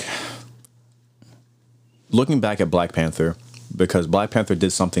think, looking back at Black Panther, because Black Panther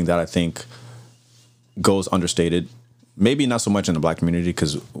did something that I think goes understated, maybe not so much in the black community,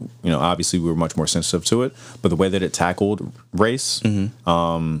 because obviously we were much more sensitive to it, but the way that it tackled race,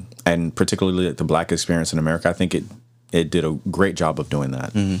 and particularly the black experience in America, I think it did a great job of doing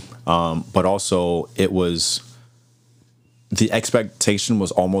that. But also, the expectation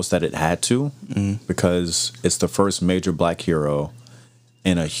was almost that it had to, because it's the first major black hero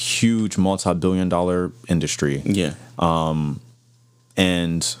in a huge multi-billion-dollar industry. Yeah.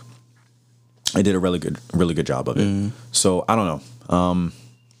 And I did a really good job of it. So I don't know.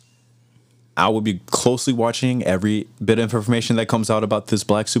 I will be closely watching every bit of information that comes out about this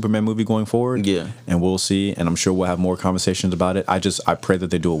Black Superman movie going forward. Yeah. And we'll see. And I'm sure we'll have more conversations about it. I pray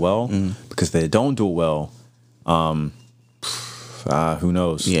that they do it well, because if they don't do it well, who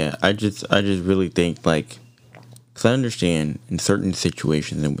knows? Yeah. I just really think, like, because I understand in certain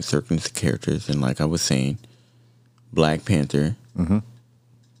situations and with certain characters, and like I was saying, Black Panther,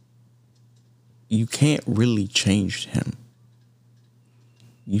 you can't really change him.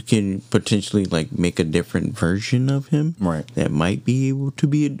 You can potentially like make a different version of him, right? That might be able to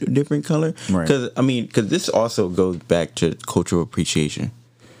be a different color, right? Because this also goes back to cultural appreciation,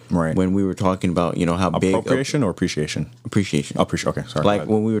 right? When we were talking about how big appropriation or appreciation, appreciation. Okay, sorry. Like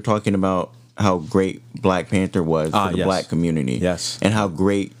when we were talking about how great Black Panther was for the black community, yes, and how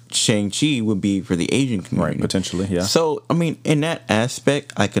great Shang-Chi would be for the Asian community, right? Potentially, yeah. So in that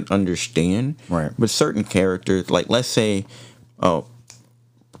aspect, I can understand, right? But certain characters, like let's say,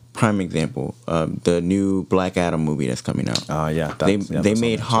 prime example, the new Black Adam movie that's coming out. They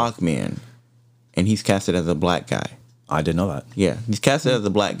made Hawkman, and he's casted as a black guy. I didn't know that. Yeah, he's casted as a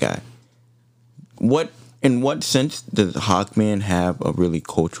black guy. In what sense does Hawkman have a really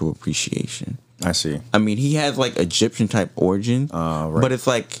cultural appreciation? I see. He has like Egyptian type origin, right. But it's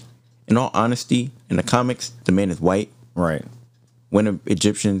like, in all honesty, in the comics, the man is white. Right. When have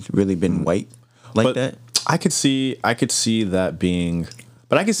Egyptians really been white like that? I could see that being,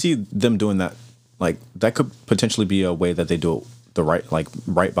 but I could see them doing that. Like that could potentially be a way that they do it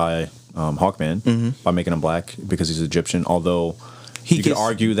right by Hawkman, by making him black because he's Egyptian. Although you could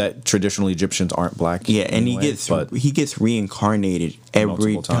argue that traditionally Egyptians aren't black. Yeah, and anyway, he gets reincarnated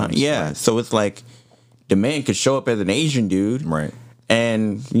every time. Yeah, right. So it's like the man could show up as an Asian dude, right?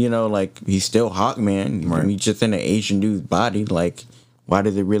 And like he's still Hawkman. Right. He's just in an Asian dude's body. Like, why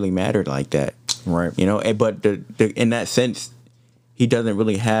does it really matter like that? Right. But in that sense, he doesn't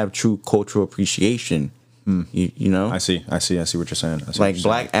really have true cultural appreciation. You know, I see what you're saying. like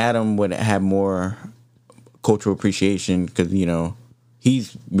Black Adam would have more cultural appreciation because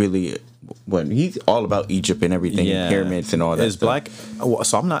he's really he's all about Egypt and everything, pyramids and all that.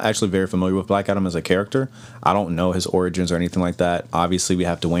 So I'm not actually very familiar with Black Adam as a character. I don't know his origins or anything like that. Obviously, we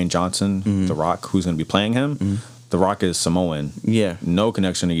have Dwayne Johnson, The Rock, who's going to be playing him. The Rock is Samoan. Yeah. No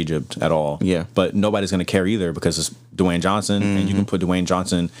connection to Egypt at all. Yeah. But nobody's going to care either because it's Dwayne Johnson, and you can put Dwayne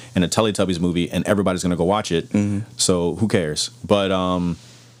Johnson in a Teletubbies movie, and everybody's going to go watch it. So who cares? But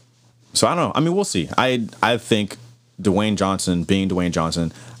so I don't know. I mean, we'll see. I think Dwayne Johnson being Dwayne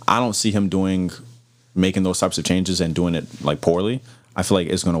Johnson, I don't see him making those types of changes and doing it like poorly. I feel like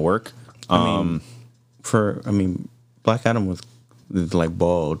it's going to work. Black Adam was like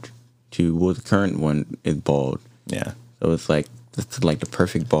bald. The current one is bald. Yeah. So it's like the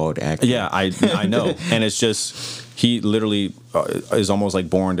perfect bald actor. Yeah, I know. And it's just, he literally is almost like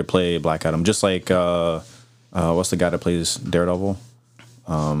born to play Black Adam. Just like, what's the guy that plays Daredevil?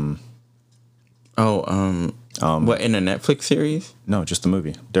 What, in a Netflix series? No, just the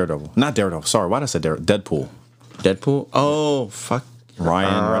movie. Daredevil. Not Daredevil. Sorry, why did I say Deadpool? Deadpool? Oh, fuck.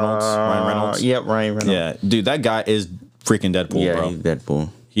 Ryan Reynolds? Yep, Ryan Reynolds. Yeah, dude, that guy is freaking Deadpool, yeah, bro. he's Deadpool.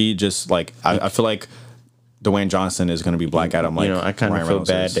 He just, like, I feel like Dwayne Johnson is going to be Black Adam. Like, I kind of feel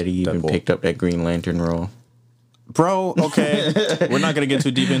bad that he even picked up that Green Lantern role. Bro, okay, we're not going to get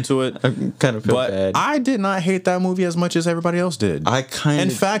too deep into it. I kind of feel bad. I did not hate that movie as much as everybody else did. In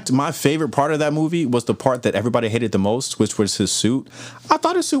fact, my favorite part of that movie was the part that everybody hated the most, which was his suit. I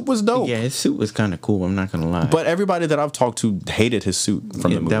thought his suit was dope. Yeah, his suit was kind of cool. I'm not going to lie. But everybody that I've talked to hated his suit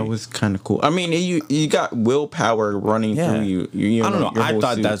from the movie. That was kind of cool. I mean, you got willpower running through you. I don't know. I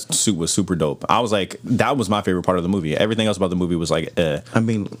thought that suit was super dope. I was like, that was my favorite part of the movie. Everything else about the movie was like, eh. I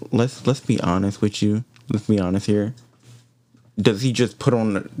mean, let's be honest with you. Let's be honest here. Does he just put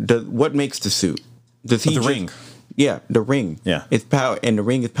on what makes the suit? Does he the ring? Yeah, the ring. Yeah, it's power, and the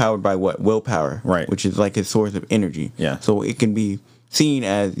ring is powered by what? Willpower, right? Which is like his source of energy. Yeah, so it can be seen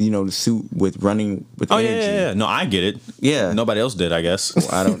as the suit with running with energy. Yeah. No, I get it. Yeah, nobody else did, I guess. Well,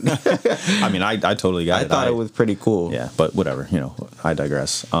 I don't know. I mean, I totally got it. I thought it was pretty cool. Yeah, but whatever. I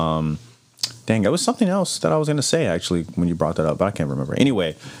digress. Dang, it was something else that I was gonna say actually when you brought that up, but I can't remember.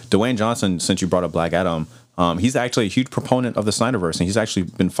 Anyway, Dwayne Johnson, since you brought up Black Adam. He's actually a huge proponent of the Snyderverse, and he's actually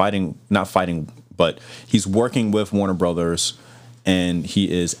been not fighting, but he's working with Warner Brothers, and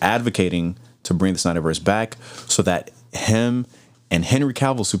he is advocating to bring the Snyderverse back so that him and Henry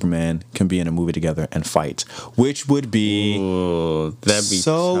Cavill Superman can be in a movie together and fight, which would be that'd be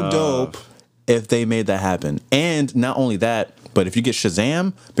so tough. dope if they made that happen. And not only that, but if you get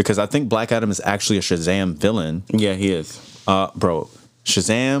Shazam, because I think Black Adam is actually a Shazam villain. Yeah, he is. Bro.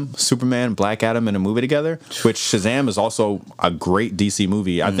 Shazam, Superman, Black Adam in a movie together, which Shazam is also a great DC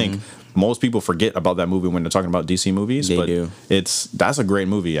movie. I think most people forget about that movie when they're talking about DC movies. They do. That's a great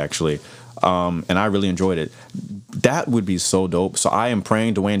movie, actually. And I really enjoyed it. That would be so dope. So I am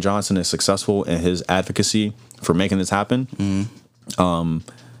praying Dwayne Johnson is successful in his advocacy for making this happen.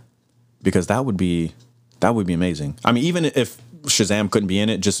 Because that would be amazing. I mean, even if Shazam couldn't be in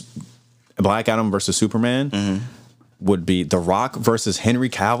it, just Black Adam versus Superman would be The Rock versus Henry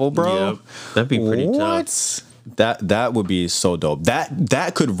Cavill, bro. Yep. That'd be pretty tough. That would be so dope.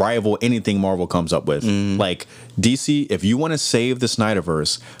 That could rival anything Marvel comes up with. Like DC, if you want to save the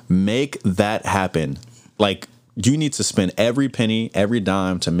Snyderverse, make that happen. Like you need to spend every penny, every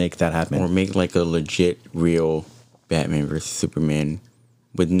dime to make that happen. Or make like a legit, real Batman versus Superman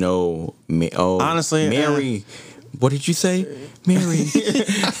with no. Honestly, Mary. What did you say? Mary.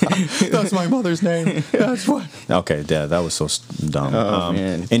 That's my mother's name. That's what. Okay, yeah, that was so dumb. Oh,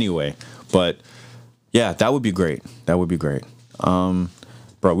 man. Anyway, but yeah, that would be great. That would be great. Bro,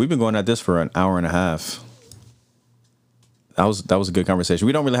 we've been going at this for an hour and a half. That was a good conversation.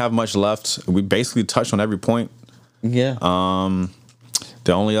 We don't really have much left. We basically touched on every point. Yeah.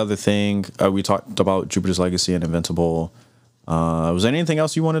 The only other thing we talked about Jupiter's Legacy and Invincible. Was there anything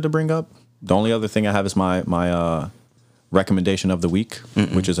else you wanted to bring up? The only other thing I have is my recommendation of the week,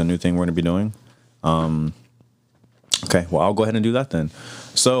 which is a new thing we're going to be doing. Okay, well, I'll go ahead and do that then.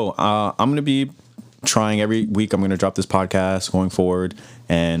 So I'm going to be trying every week. I'm going to drop this podcast going forward,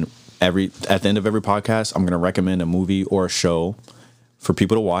 and at the end of every podcast, I'm going to recommend a movie or a show for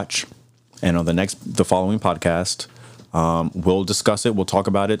people to watch. And on the following podcast, we'll discuss it. We'll talk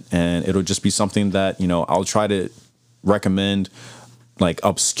about it, and it'll just be something that I'll try to recommend. Like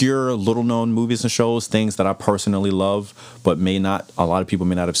obscure, little-known movies and shows, things that I personally love, but a lot of people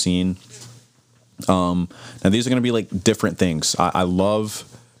may not have seen. Now these are going to be like different things. I love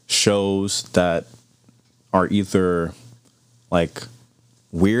shows that are either like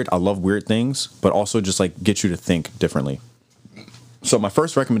weird. I love weird things, but also just like get you to think differently. So my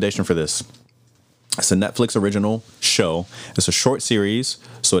first recommendation for this, it's a Netflix original show. It's a short series,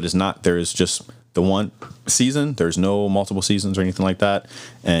 so it is not, there's just the one season. There's no multiple seasons or anything like that.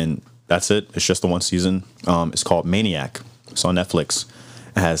 And that's it. It's just the one season. It's called Maniac. It's on Netflix.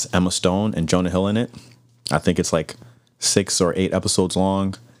 It has Emma Stone and Jonah Hill in it. I think it's like 6 or 8 episodes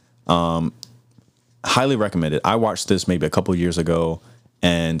long. Highly recommended. I watched this maybe a couple years ago,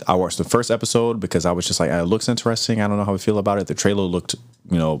 and I watched the first episode because I was just like, it looks interesting. I don't know how I feel about it. The trailer looked,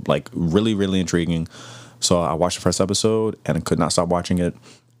 like really, really intriguing. So I watched the first episode and I could not stop watching it.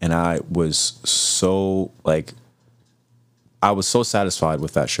 And I was so satisfied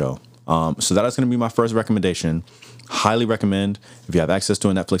with that show. So that is going to be my first recommendation. Highly recommend. If you have access to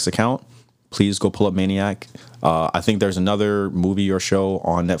a Netflix account, please go pull up Maniac. I think there's another movie or show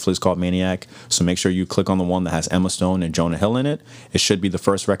on Netflix called Maniac. So make sure you click on the one that has Emma Stone and Jonah Hill in it. It should be the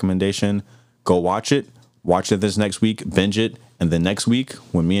first recommendation. Go watch it. Watch it this next week. Binge it. And then next week,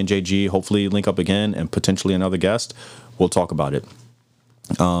 when me and JG hopefully link up again and potentially another guest, we'll talk about it.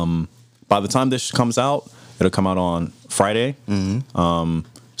 By the time this comes out, it'll come out on Friday.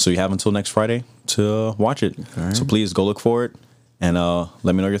 So you have until next Friday to watch it. Right. So please go look for it and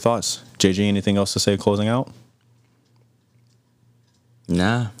let me know your thoughts. JJ, anything else to say closing out?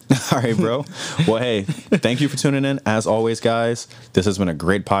 Nah. All right, bro. Well, hey, thank you for tuning in. As always, guys, this has been a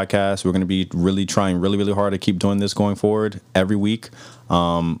great podcast. We're going to be really trying really hard to keep doing this going forward every week.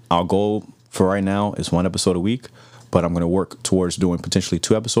 Our goal for right now is 1 episode a week, but I'm going to work towards doing potentially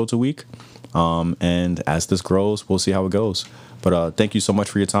 2 episodes a week. And as this grows, we'll see how it goes. But thank you so much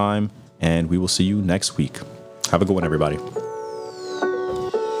for your time, and we will see you next week. Have a good one, everybody.